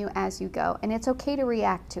inform you as you go, and it's okay to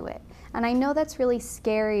react to it. And I know that's really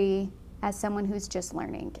scary as someone who's just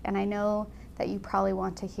learning, and I know that you probably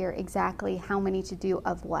want to hear exactly how many to do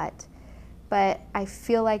of what, but I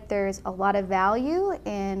feel like there's a lot of value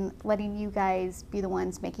in letting you guys be the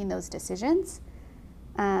ones making those decisions,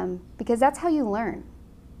 because that's how you learn.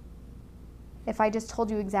 If I just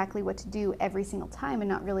told you exactly what to do every single time and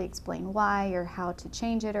not really explain why or how to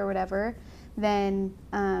change it or whatever, then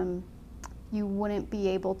you wouldn't be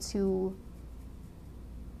able to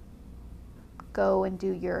go and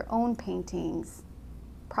do your own paintings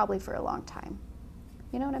probably for a long time.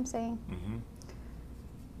 You know what I'm saying? Mm-hmm.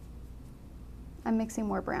 I'm mixing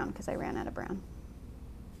more brown because I ran out of brown.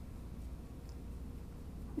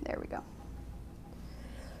 There we go.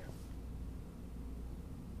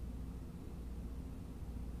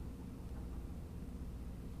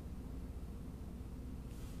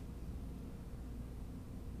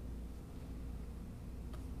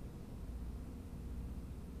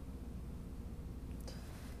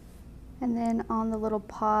 And then on the little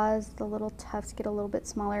paws, the little tufts get a little bit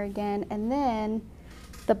smaller again. And then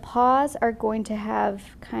the paws are going to have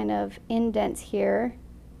kind of indents here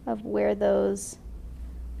of where those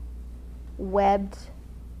webbed,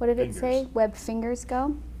 what did it say? Webbed fingers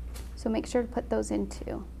go. So make sure to put those in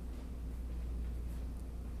too.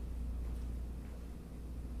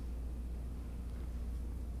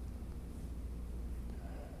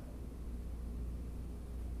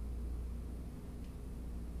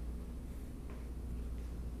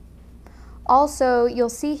 Also, you'll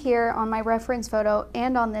see here on my reference photo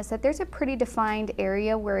and on this that there's a pretty defined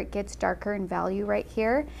area where it gets darker in value right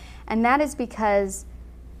here. And that is because,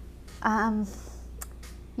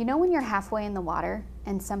 you know when you're halfway in the water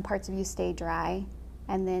and some parts of you stay dry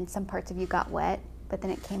and then some parts of you got wet, but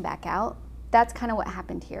then it came back out? That's kind of what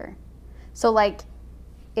happened here. So like,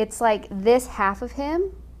 it's like this half of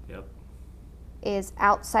him is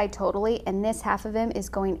outside totally, and this half of him is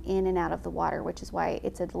going in and out of the water, which is why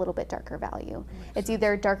it's a little bit darker value. It's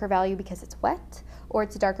either darker value because it's wet, or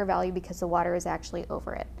it's a darker value because the water is actually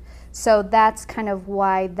over it. So that's kind of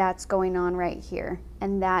why that's going on right here.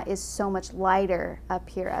 And that is so much lighter up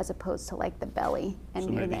here as opposed to like the belly and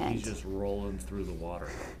near the end. So maybe he's just rolling through the water,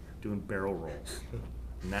 doing barrel rolls.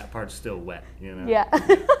 And that part's still wet, you know? Yeah.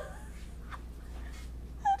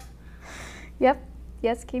 Yep.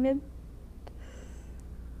 Yes, Keenan?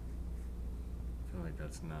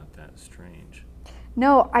 That's not that strange.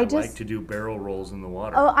 No, I like to do barrel rolls in the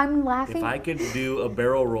water. Oh, I'm laughing. If I could do a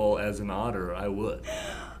barrel roll as an otter, I would.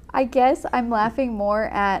 I guess I'm laughing more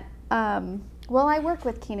at, well, I work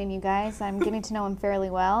with Keenan, you guys. I'm getting to know him fairly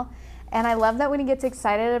well. And I love that when he gets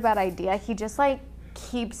excited about an idea, he just like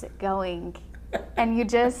keeps it going. And you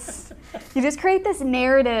just create this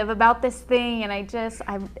narrative about this thing, and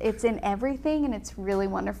it's in everything, and it's really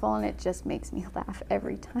wonderful, and it just makes me laugh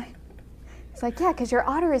every time. It's like, yeah, because your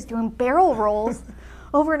otter is doing barrel rolls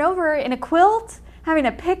over and over in a quilt, having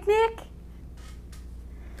a picnic.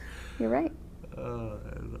 You're right.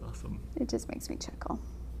 That is awesome. It just makes me chuckle.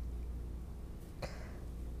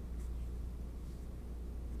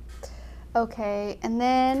 Okay,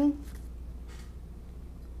 and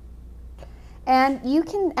you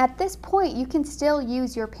can, at this point, you can still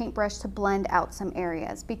use your paintbrush to blend out some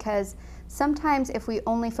areas, because sometimes if we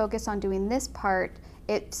only focus on doing this part,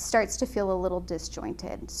 it starts to feel a little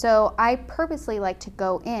disjointed. So I purposely like to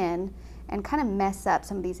go in and kind of mess up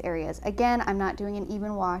some of these areas. Again, I'm not doing an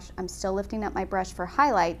even wash. I'm still lifting up my brush for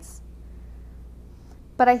highlights.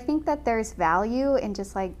 But I think that there's value in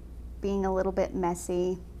just like being a little bit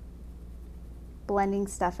messy, blending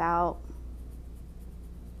stuff out.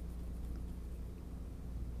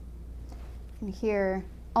 And here,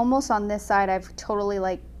 almost on this side, I've totally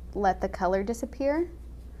like let the color disappear.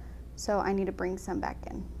 So I need to bring some back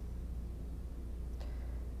in.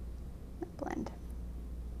 Blend.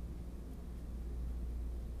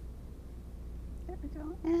 There we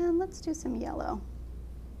go. And let's do some yellow.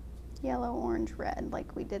 Yellow, orange, red,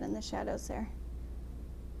 like we did in the shadows there.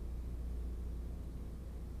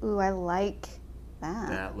 Ooh, I like that.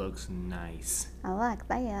 That looks nice. I like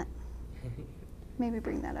that. Maybe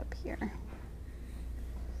bring that up here.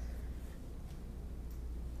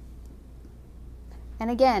 And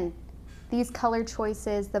again, these color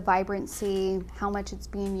choices, the vibrancy, how much it's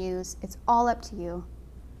being used, it's all up to you.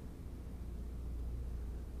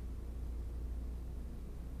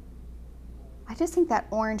 I just think that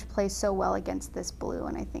orange plays so well against this blue,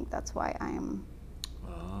 and I think that's why I am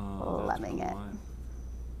loving it.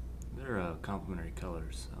 They're complementary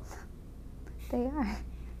colors. So. They are.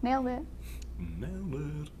 Nailed it. Nailed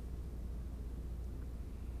it.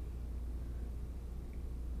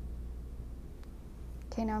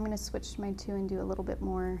 Okay, now I'm going to switch my two and do a little bit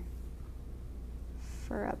more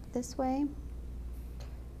fur up this way.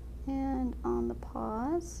 And on the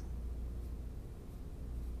paws.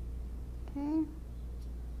 Okay.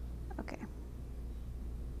 Okay.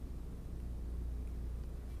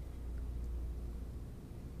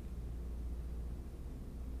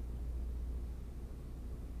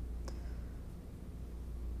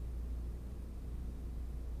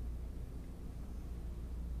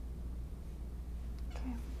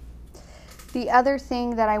 The other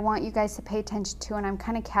thing that I want you guys to pay attention to, and I'm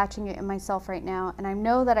kind of catching it in myself right now, and I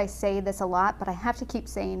know that I say this a lot, but I have to keep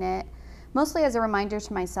saying it, mostly as a reminder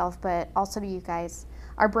to myself, but also to you guys.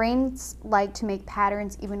 Our brains like to make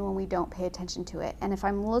patterns even when we don't pay attention to it. And if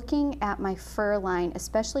I'm looking at my fur line,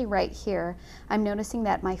 especially right here, I'm noticing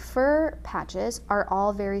that my fur patches are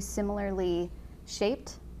all very similarly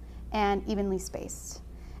shaped and evenly spaced.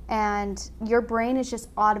 And your brain is just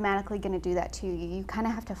automatically going to do that to you. You kind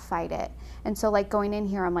of have to fight it. And so like going in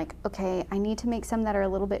here, I'm like, okay, I need to make some that are a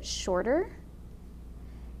little bit shorter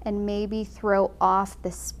and maybe throw off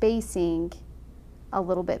the spacing a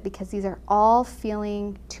little bit, because these are all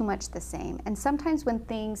feeling too much the same. And sometimes when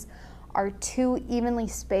things are too evenly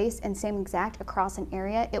spaced and same exact across an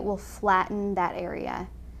area, it will flatten that area,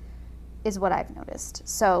 is what I've noticed.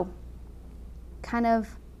 So kind of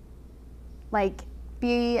like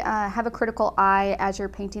have a critical eye as you're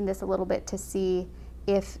painting this a little bit to see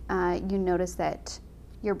if you notice that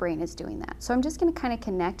your brain is doing that. So I'm just going to kind of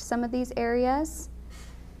connect some of these areas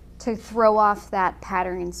to throw off that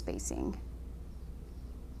pattern and spacing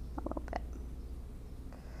a little bit.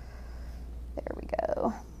 There we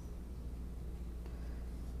go.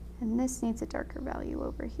 And this needs a darker value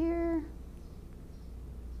over here.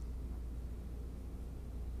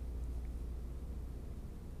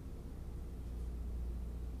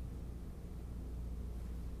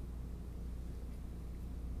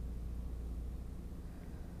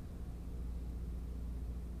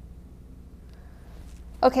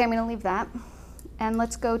 Okay, I'm going to leave that. And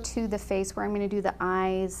let's go to the face, where I'm going to do the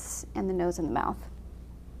eyes and the nose and the mouth.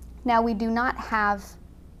 Now, we do not have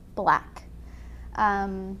black,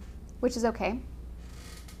 which is okay,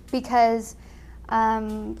 because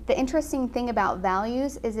the interesting thing about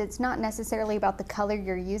values is it's not necessarily about the color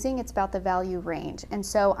you're using, it's about the value range. And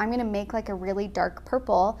so I'm going to make like a really dark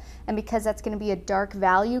purple, and because that's going to be a dark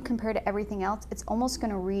value compared to everything else, it's almost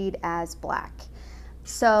going to read as black.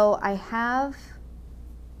 So I have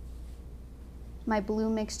my blue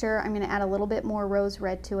mixture. I'm going to add a little bit more rose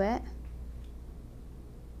red to it.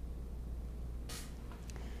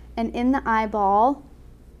 And in the eyeball,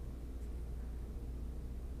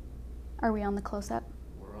 are we on the close-up?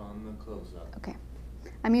 We're on the close-up. Okay.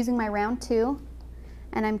 I'm using my round 2,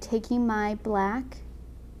 and I'm taking my black,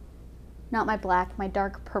 not my black, my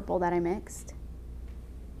dark purple that I mixed.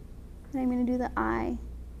 And I'm going to do the eye.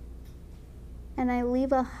 And I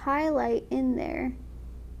leave a highlight in there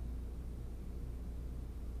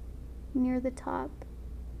near the top.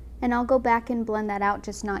 And I'll go back and blend that out,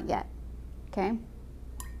 just not yet. Okay?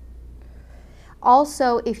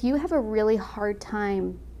 Also, if you have a really hard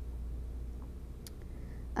time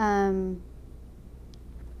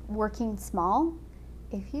working small,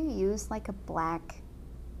 if you use like a black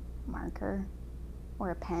marker or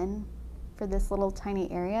a pen for this little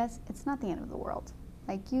tiny areas, it's not the end of the world.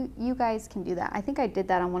 Like you guys can do that. I think I did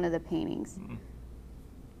that on one of the paintings. Mm-hmm.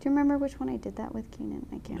 Do you remember which one I did that with, Keenan?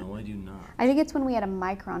 I can't. No, I do not. I think it's when we had a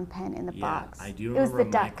micron pen in the box. Yeah, I do remember a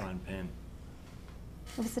micron pen.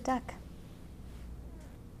 It was the duck.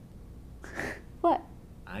 What?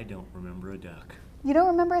 I don't remember a duck. You don't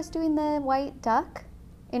remember us doing the white duck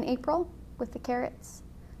in April with the carrots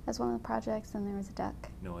as one of the projects, and there was a duck?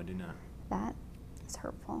 No, I do not. That is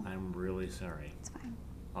hurtful. I'm really sorry. It's fine.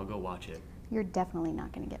 I'll go watch it. You're definitely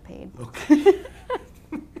not going to get paid. Okay.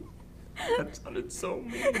 That sounded so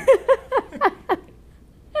mean.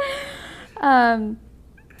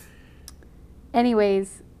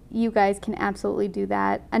 Anyways, you guys can absolutely do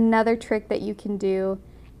that. Another trick that you can do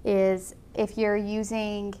is if you're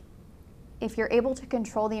able to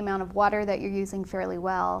control the amount of water that you're using fairly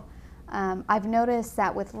well, I've noticed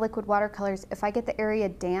that with liquid watercolors, if I get the area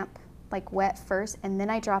damp, like wet first, and then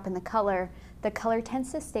I drop in the color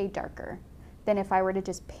tends to stay darker than if I were to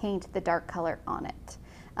just paint the dark color on it.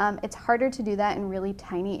 It's harder to do that in really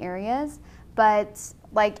tiny areas, but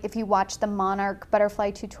like if you watch the Monarch butterfly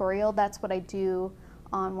tutorial, that's what I do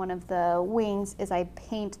on one of the wings, is I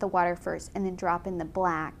paint the water first and then drop in the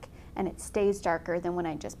black, and it stays darker than when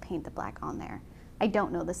I just paint the black on there. I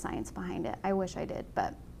don't know the science behind it. I wish I did,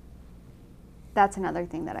 but that's another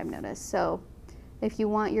thing that I've noticed. So if you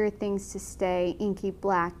want your things to stay inky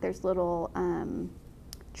black, there's little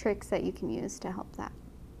tricks that you can use to help that.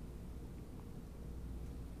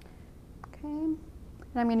 Okay, and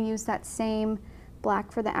I'm going to use that same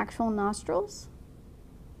black for the actual nostrils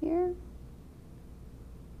here.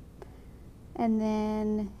 And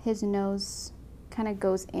then his nose kind of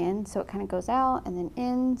goes in, so it kind of goes out and then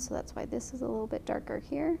in, so that's why this is a little bit darker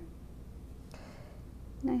here.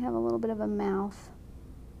 And I have a little bit of a mouth.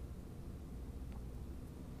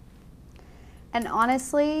 And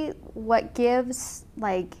honestly, what gives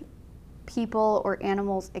like people or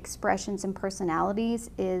animals expressions and personalities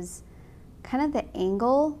is kind of the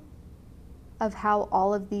angle of how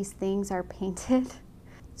all of these things are painted.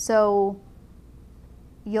 So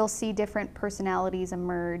you'll see different personalities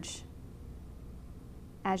emerge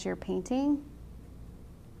as you're painting.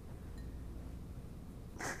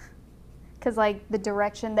 Because like the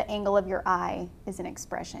direction, the angle of your eye is an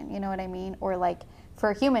expression, you know what I mean? Or like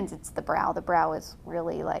For humans, it's the brow. The brow is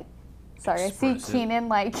really like, sorry, Expressive. I see Keenan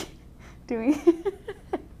like doing.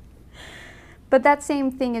 But that same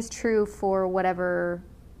thing is true for whatever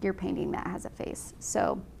you're painting that has a face.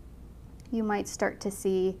 So you might start to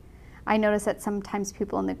see, I notice that sometimes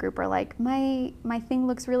people in the group are like, my thing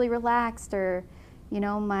looks really relaxed, or, you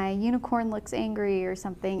know, my unicorn looks angry or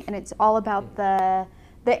something. And it's all about the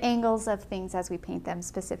angles of things as we paint them,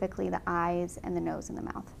 specifically the eyes and the nose and the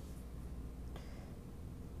mouth.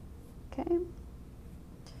 Okay.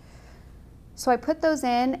 So I put those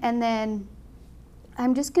in, and then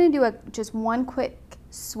I'm just going to do just one quick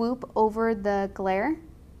swoop over the glare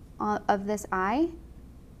of this eye,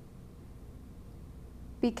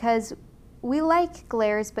 because we like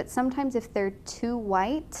glares, but sometimes if they're too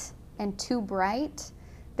white and too bright,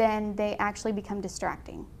 then they actually become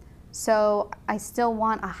distracting. So I still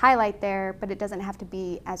want a highlight there, but it doesn't have to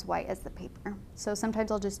be as white as the paper. So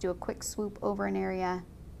sometimes I'll just do a quick swoop over an area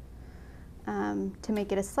to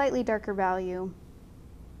make it a slightly darker value,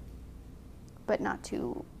 but not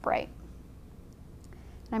too bright.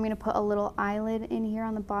 And I'm going to put a little eyelid in here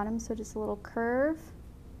on the bottom, so just a little curve.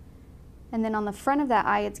 And then on the front of that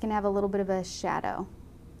eye, it's going to have a little bit of a shadow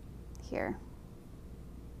here.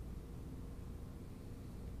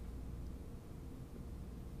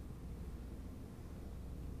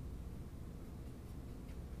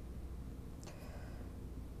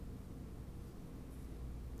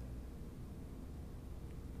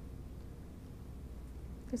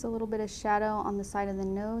 There's a little bit of shadow on the side of the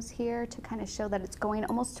nose here to kind of show that it's going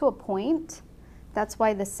almost to a point. That's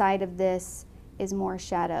why the side of this is more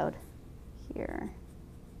shadowed here.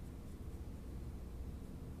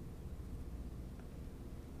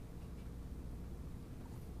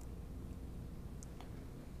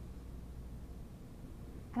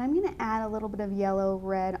 And I'm going to add a little bit of yellow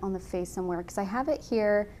red on the face somewhere, because I have it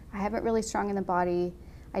here. I have it really strong in the body.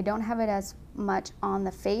 I don't have it as much on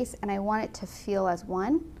the face, and I want it to feel as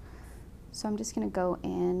one. So I'm just going to go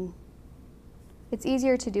in. It's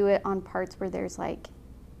easier to do it on parts where there's like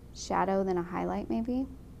shadow than a highlight maybe.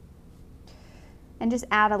 And just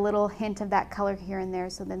add a little hint of that color here and there,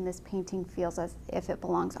 so then this painting feels as if it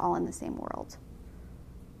belongs all in the same world.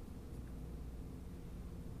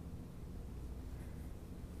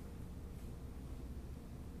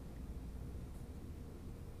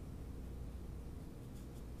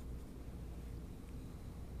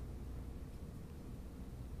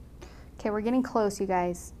 Okay, we're getting close, you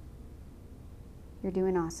guys. You're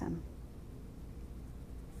doing awesome.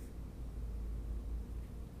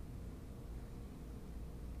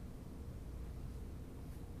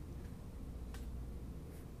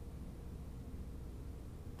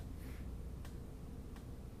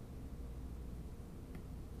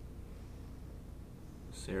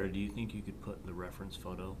 Sarah, do you think you could put the reference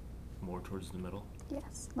photo more towards the middle?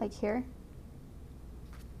 Yes, like here.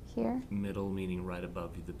 Here. Middle meaning right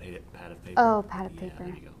above the pad of paper. Oh, pad of paper. Yeah,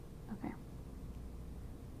 there you go. Okay.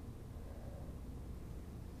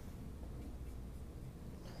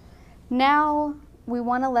 Now we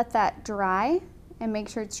want to let that dry and make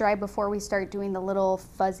sure it's dry before we start doing the little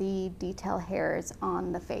fuzzy detail hairs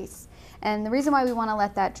on the face. And the reason why we want to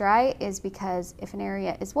let that dry is because if an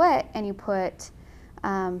area is wet and you put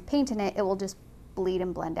paint in it, it will just bleed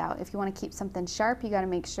and blend out. If you want to keep something sharp, you got to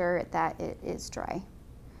make sure that it is dry.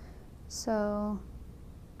 So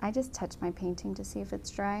I just touch my painting to see if it's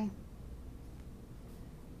dry.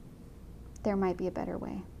 There might be a better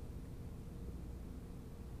way.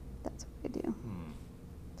 That's what I do.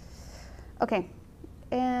 Okay,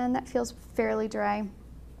 and that feels fairly dry.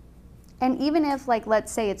 And even if, like,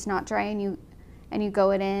 let's say it's not dry and you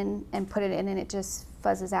go it in and put it in and it just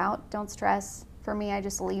fuzzes out, don't stress. For me, I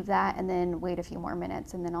just leave that and then wait a few more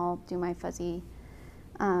minutes, and then I'll do my fuzzy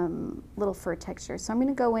little fur texture. So I'm going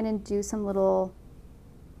to go in and do some little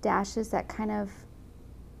dashes that kind of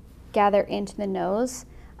gather into the nose.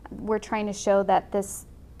 We're trying to show that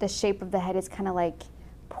the shape of the head is kind of like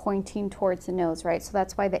pointing towards the nose, right? So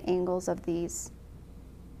that's why the angles of these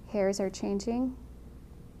hairs are changing.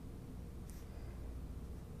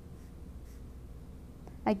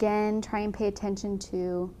 Again, try and pay attention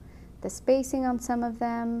to the spacing on some of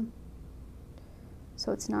them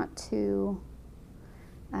so it's not too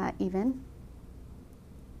even.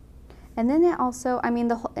 And then it also, I mean,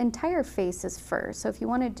 the whole entire face is fur, so if you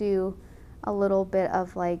want to do a little bit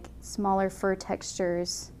of like smaller fur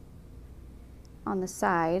textures on the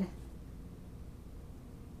side,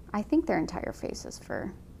 I think their entire face is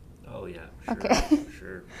fur. Oh yeah, sure. Okay.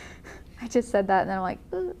 Sure. I just said that and then I'm like,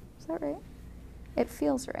 ooh, is that right? It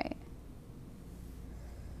feels right.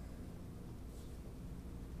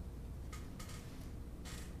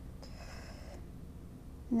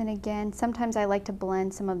 then again, sometimes I like to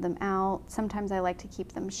blend some of them out. Sometimes I like to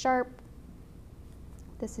keep them sharp.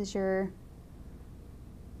 This is your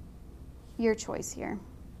choice here.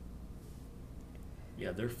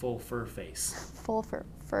 Yeah, they're full fur face. Full fur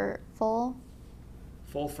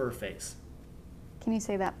face. Can you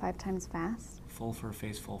say that 5 times fast? Full fur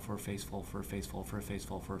face, full fur face, full fur face, full fur face,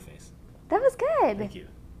 full fur face. That was good. Thank you.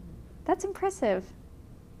 That's impressive.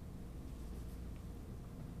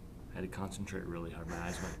 I had to concentrate really hard.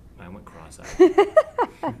 I went cross-eyed.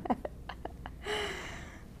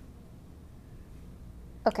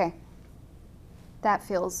 Okay. That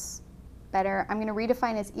feels better. I'm going to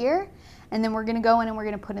redefine his ear, and then we're going to go in and we're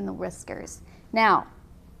going to put in the whiskers. Now,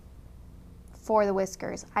 for the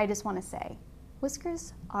whiskers, I just want to say,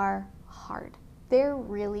 whiskers are hard. They're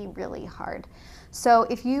really, really hard. So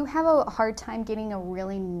if you have a hard time getting a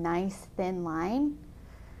really nice thin line,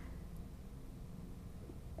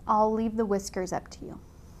 I'll leave the whiskers up to you,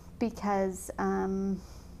 because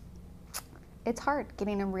it's hard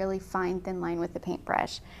getting a really fine thin line with the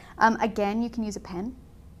paintbrush. Again, you can use a pen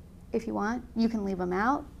if you want. You can leave them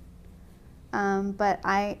out. But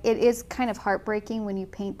it is kind of heartbreaking when you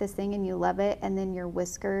paint this thing and you love it, and then your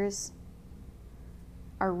whiskers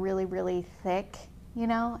are really, really thick, you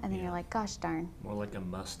know, and then you're like, gosh darn. More like a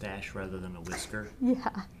mustache rather than a whisker. Yeah.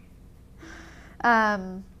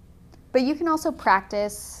 But you can also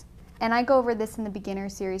practice, and I go over this in the beginner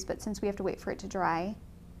series, but since we have to wait for it to dry,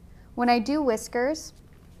 when I do whiskers,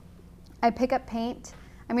 I pick up paint.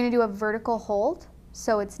 I'm going to do a vertical hold,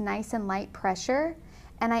 so it's nice and light pressure,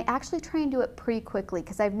 and I actually try and do it pretty quickly,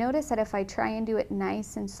 because I've noticed that if I try and do it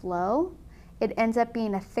nice and slow, it ends up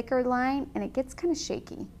being a thicker line and it gets kind of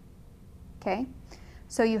shaky. Okay?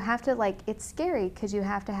 So you have to, like, it's scary because you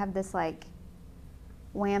have to have this like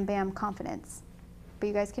wham bam confidence, but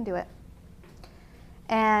you guys can do it.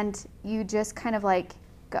 And you just kind of like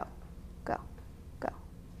go, go, go,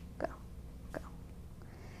 go, go.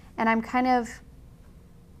 And I'm kind of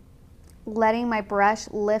letting my brush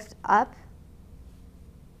lift up.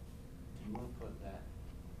 Do you want to put that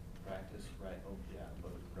practice right, oh yeah,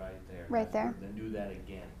 put it right there. Right there. Then do that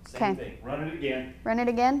again. Same thing. Run it again. Run it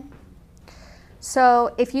again.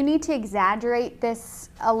 So if you need to exaggerate this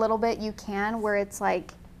a little bit, you can, where it's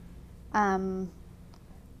like I'm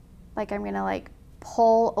gonna like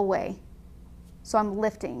pull away. So I'm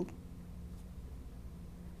lifting.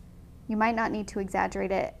 You might not need to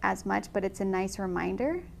exaggerate it as much, but it's a nice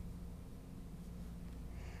reminder.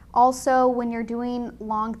 Also, when you're doing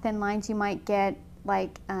long, thin lines, you might get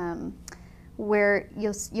like where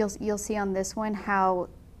you'll see on this one how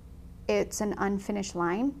it's an unfinished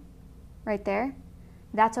line right there.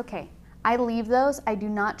 That's okay. I leave those. I do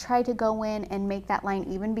not try to go in and make that line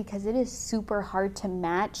even, because it is super hard to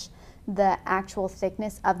match the actual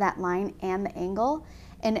thickness of that line and the angle.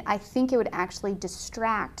 And I think it would actually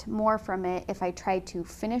distract more from it if I tried to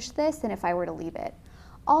finish this than if I were to leave it.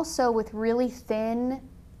 Also, with really thin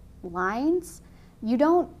lines, you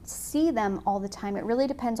don't see them all the time. It really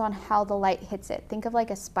depends on how the light hits it. Think of like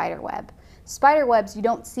a spider web. Spider webs, you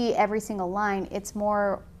don't see every single line. It's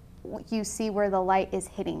more you see where the light is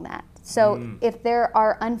hitting that. So if there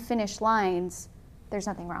are unfinished lines, there's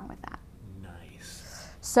nothing wrong with that. Nice.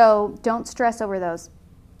 So don't stress over those.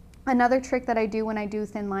 Another trick that I do when I do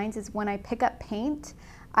thin lines is when I pick up paint,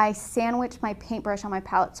 I sandwich my paintbrush on my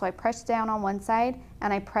palette. So I press down on one side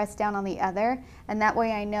and I press down on the other, and that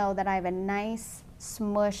way I know that I have a nice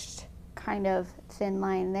smushed kind of thin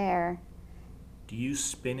line there. Do you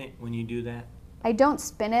spin it when you do that? I don't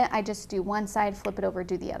spin it, I just do one side, flip it over,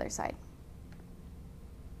 do the other side.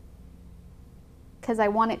 Because I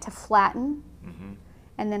want it to flatten,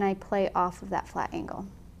 and then I play off of that flat angle,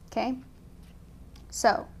 okay?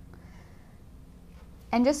 So,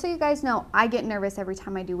 and just so you guys know, I get nervous every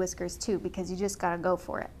time I do whiskers too, because you just gotta go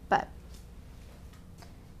for it. But,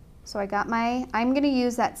 so I got I'm gonna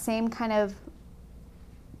use that same kind of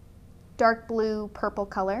dark blue purple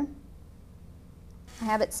color. I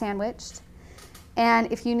have it sandwiched.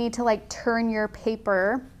 And if you need to like turn your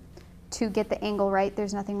paper to get the angle right,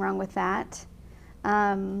 there's nothing wrong with that.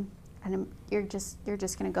 And you're just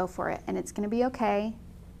gonna go for it, and it's gonna be okay,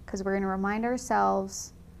 because we're gonna remind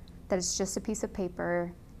ourselves that it's just a piece of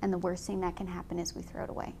paper, and the worst thing that can happen is we throw it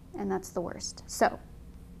away, and that's the worst. So,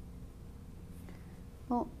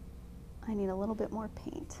 well, I need a little bit more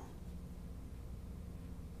paint.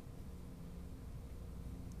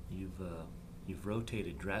 You've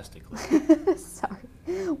rotated drastically. Sorry.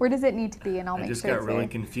 Where does it need to be? And I'll make sure. I just got really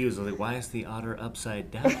confused. I was like, why is the otter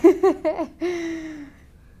upside down?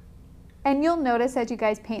 And And you'll notice as you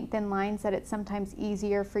guys paint thin lines that it's sometimes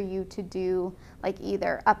easier for you to do like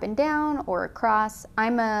either up and down or across.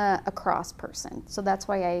 I'm a cross person, so that's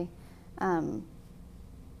why I am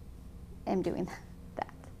doing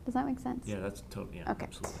that. Does that make sense? Yeah, that's totally, yeah, okay.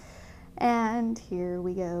 Absolutely. And here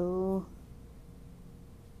we go.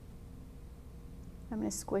 I'm going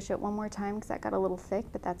to squish it one more time because that got a little thick,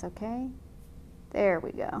 but that's okay. There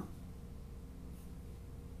we go.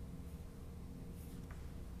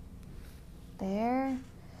 There.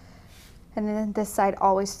 And then this side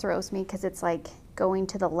always throws me because it's like going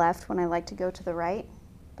to the left when I like to go to the right,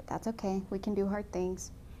 but that's okay. We can do hard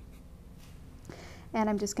things. And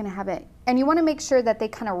I'm just going to have it, and you want to make sure that they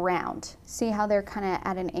kind of round. See how they're kind of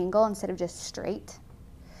at an angle instead of just straight?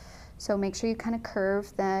 So make sure you kind of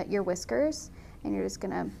curve your whiskers, and you're just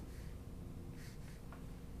going to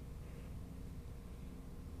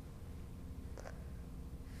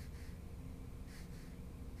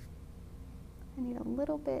I need a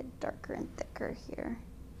little bit darker and thicker here.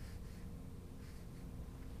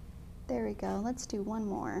 There we go. Let's do one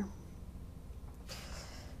more.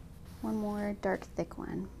 One more dark, thick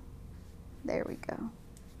one. There we go.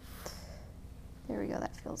 There we go.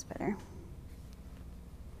 That feels better.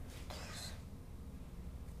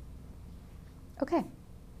 Okay.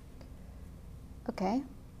 Okay.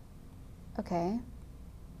 Okay.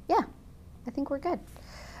 Yeah, I think we're good.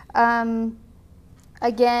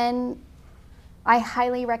 Again, I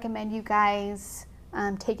highly recommend you guys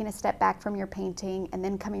taking a step back from your painting and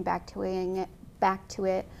then coming back to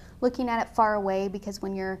it, looking at it far away, because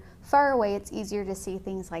when you're far away, it's easier to see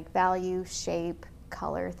things like value, shape,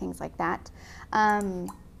 color, things like that.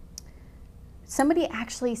 Somebody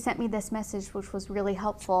actually sent me this message, which was really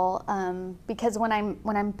helpful, because when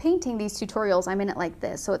I'm painting these tutorials, I'm in it like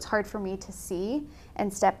this, so it's hard for me to see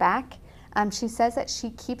and step back. She says that she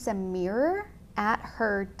keeps a mirror at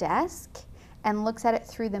her desk and looks at it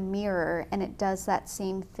through the mirror, and it does that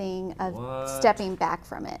same thing of stepping back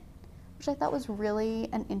from it, which I thought was really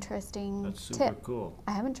an interesting tip. That's super cool.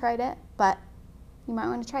 I haven't tried it, but you might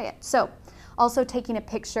want to try it. So also taking a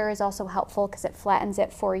picture is also helpful because it flattens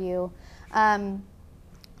it for you.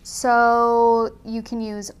 So you can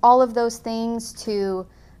use all of those things to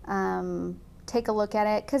take a look at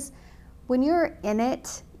it, because when you're in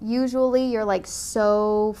it, usually you're like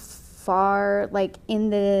so far like in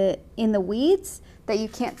the weeds that you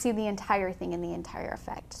can't see the entire thing and the entire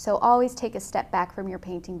effect. So always take a step back from your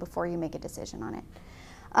painting before you make a decision on it.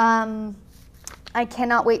 I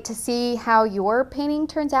cannot wait to see how your painting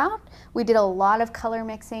turns out. We did a lot of color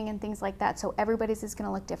mixing and things like that, so everybody's is going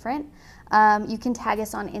to look different. You can tag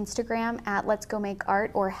us on Instagram at Let's Go Make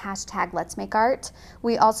Art or hashtag Let's Make Art.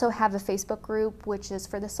 We also have a Facebook group, which is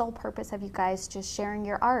for the sole purpose of you guys just sharing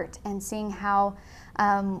your art and seeing how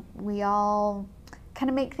we all kind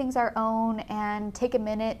of make things our own and take a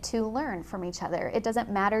minute to learn from each other. It doesn't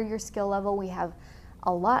matter your skill level. We have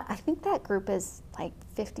a lot. I think that group is like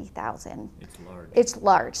 50,000. It's large. It's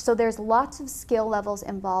large. So there's lots of skill levels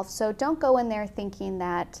involved. So don't go in there thinking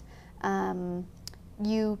that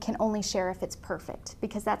you can only share if it's perfect,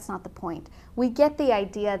 because that's not the point. We get the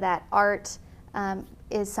idea that art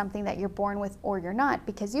is something that you're born with or you're not,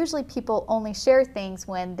 because usually people only share things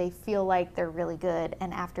when they feel like they're really good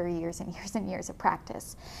and after years and years and years of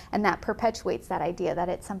practice. And that perpetuates that idea that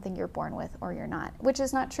it's something you're born with or you're not, which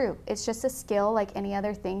is not true. It's just a skill like any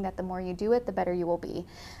other thing that the more you do it, the better you will be.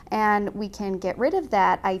 And we can get rid of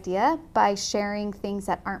that idea by sharing things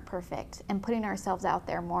that aren't perfect and putting ourselves out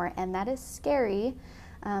there more. And that is scary,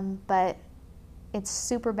 but it's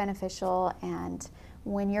super beneficial. And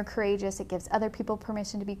when you're courageous, it gives other people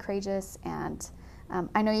permission to be courageous, and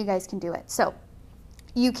I know you guys can do it. So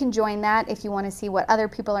you can join that if you want to see what other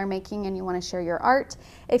people are making and you want to share your art.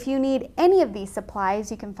 If you need any of these supplies,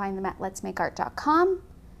 you can find them at letsmakeart.com,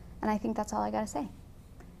 and I think that's all I got to say.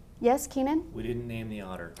 Yes, Keenan? We didn't name the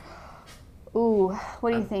otter. Ooh,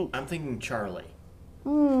 what do you think? I'm thinking Charlie.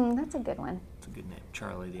 That's a good one. It's a good name,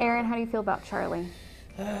 Charlie the Aaron, otter. how do you feel about Charlie?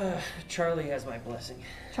 Has my blessing.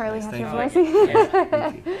 Charlie Nice, has your thank blessing. Yeah,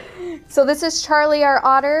 thank you. So this is Charlie, our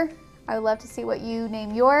otter. I would love to see what you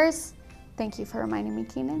name yours. Thank you for reminding me,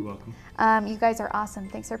 Keenan. You're welcome. You guys are awesome.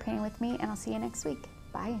 Thanks for painting with me, and I'll see you next week.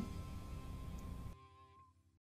 Bye.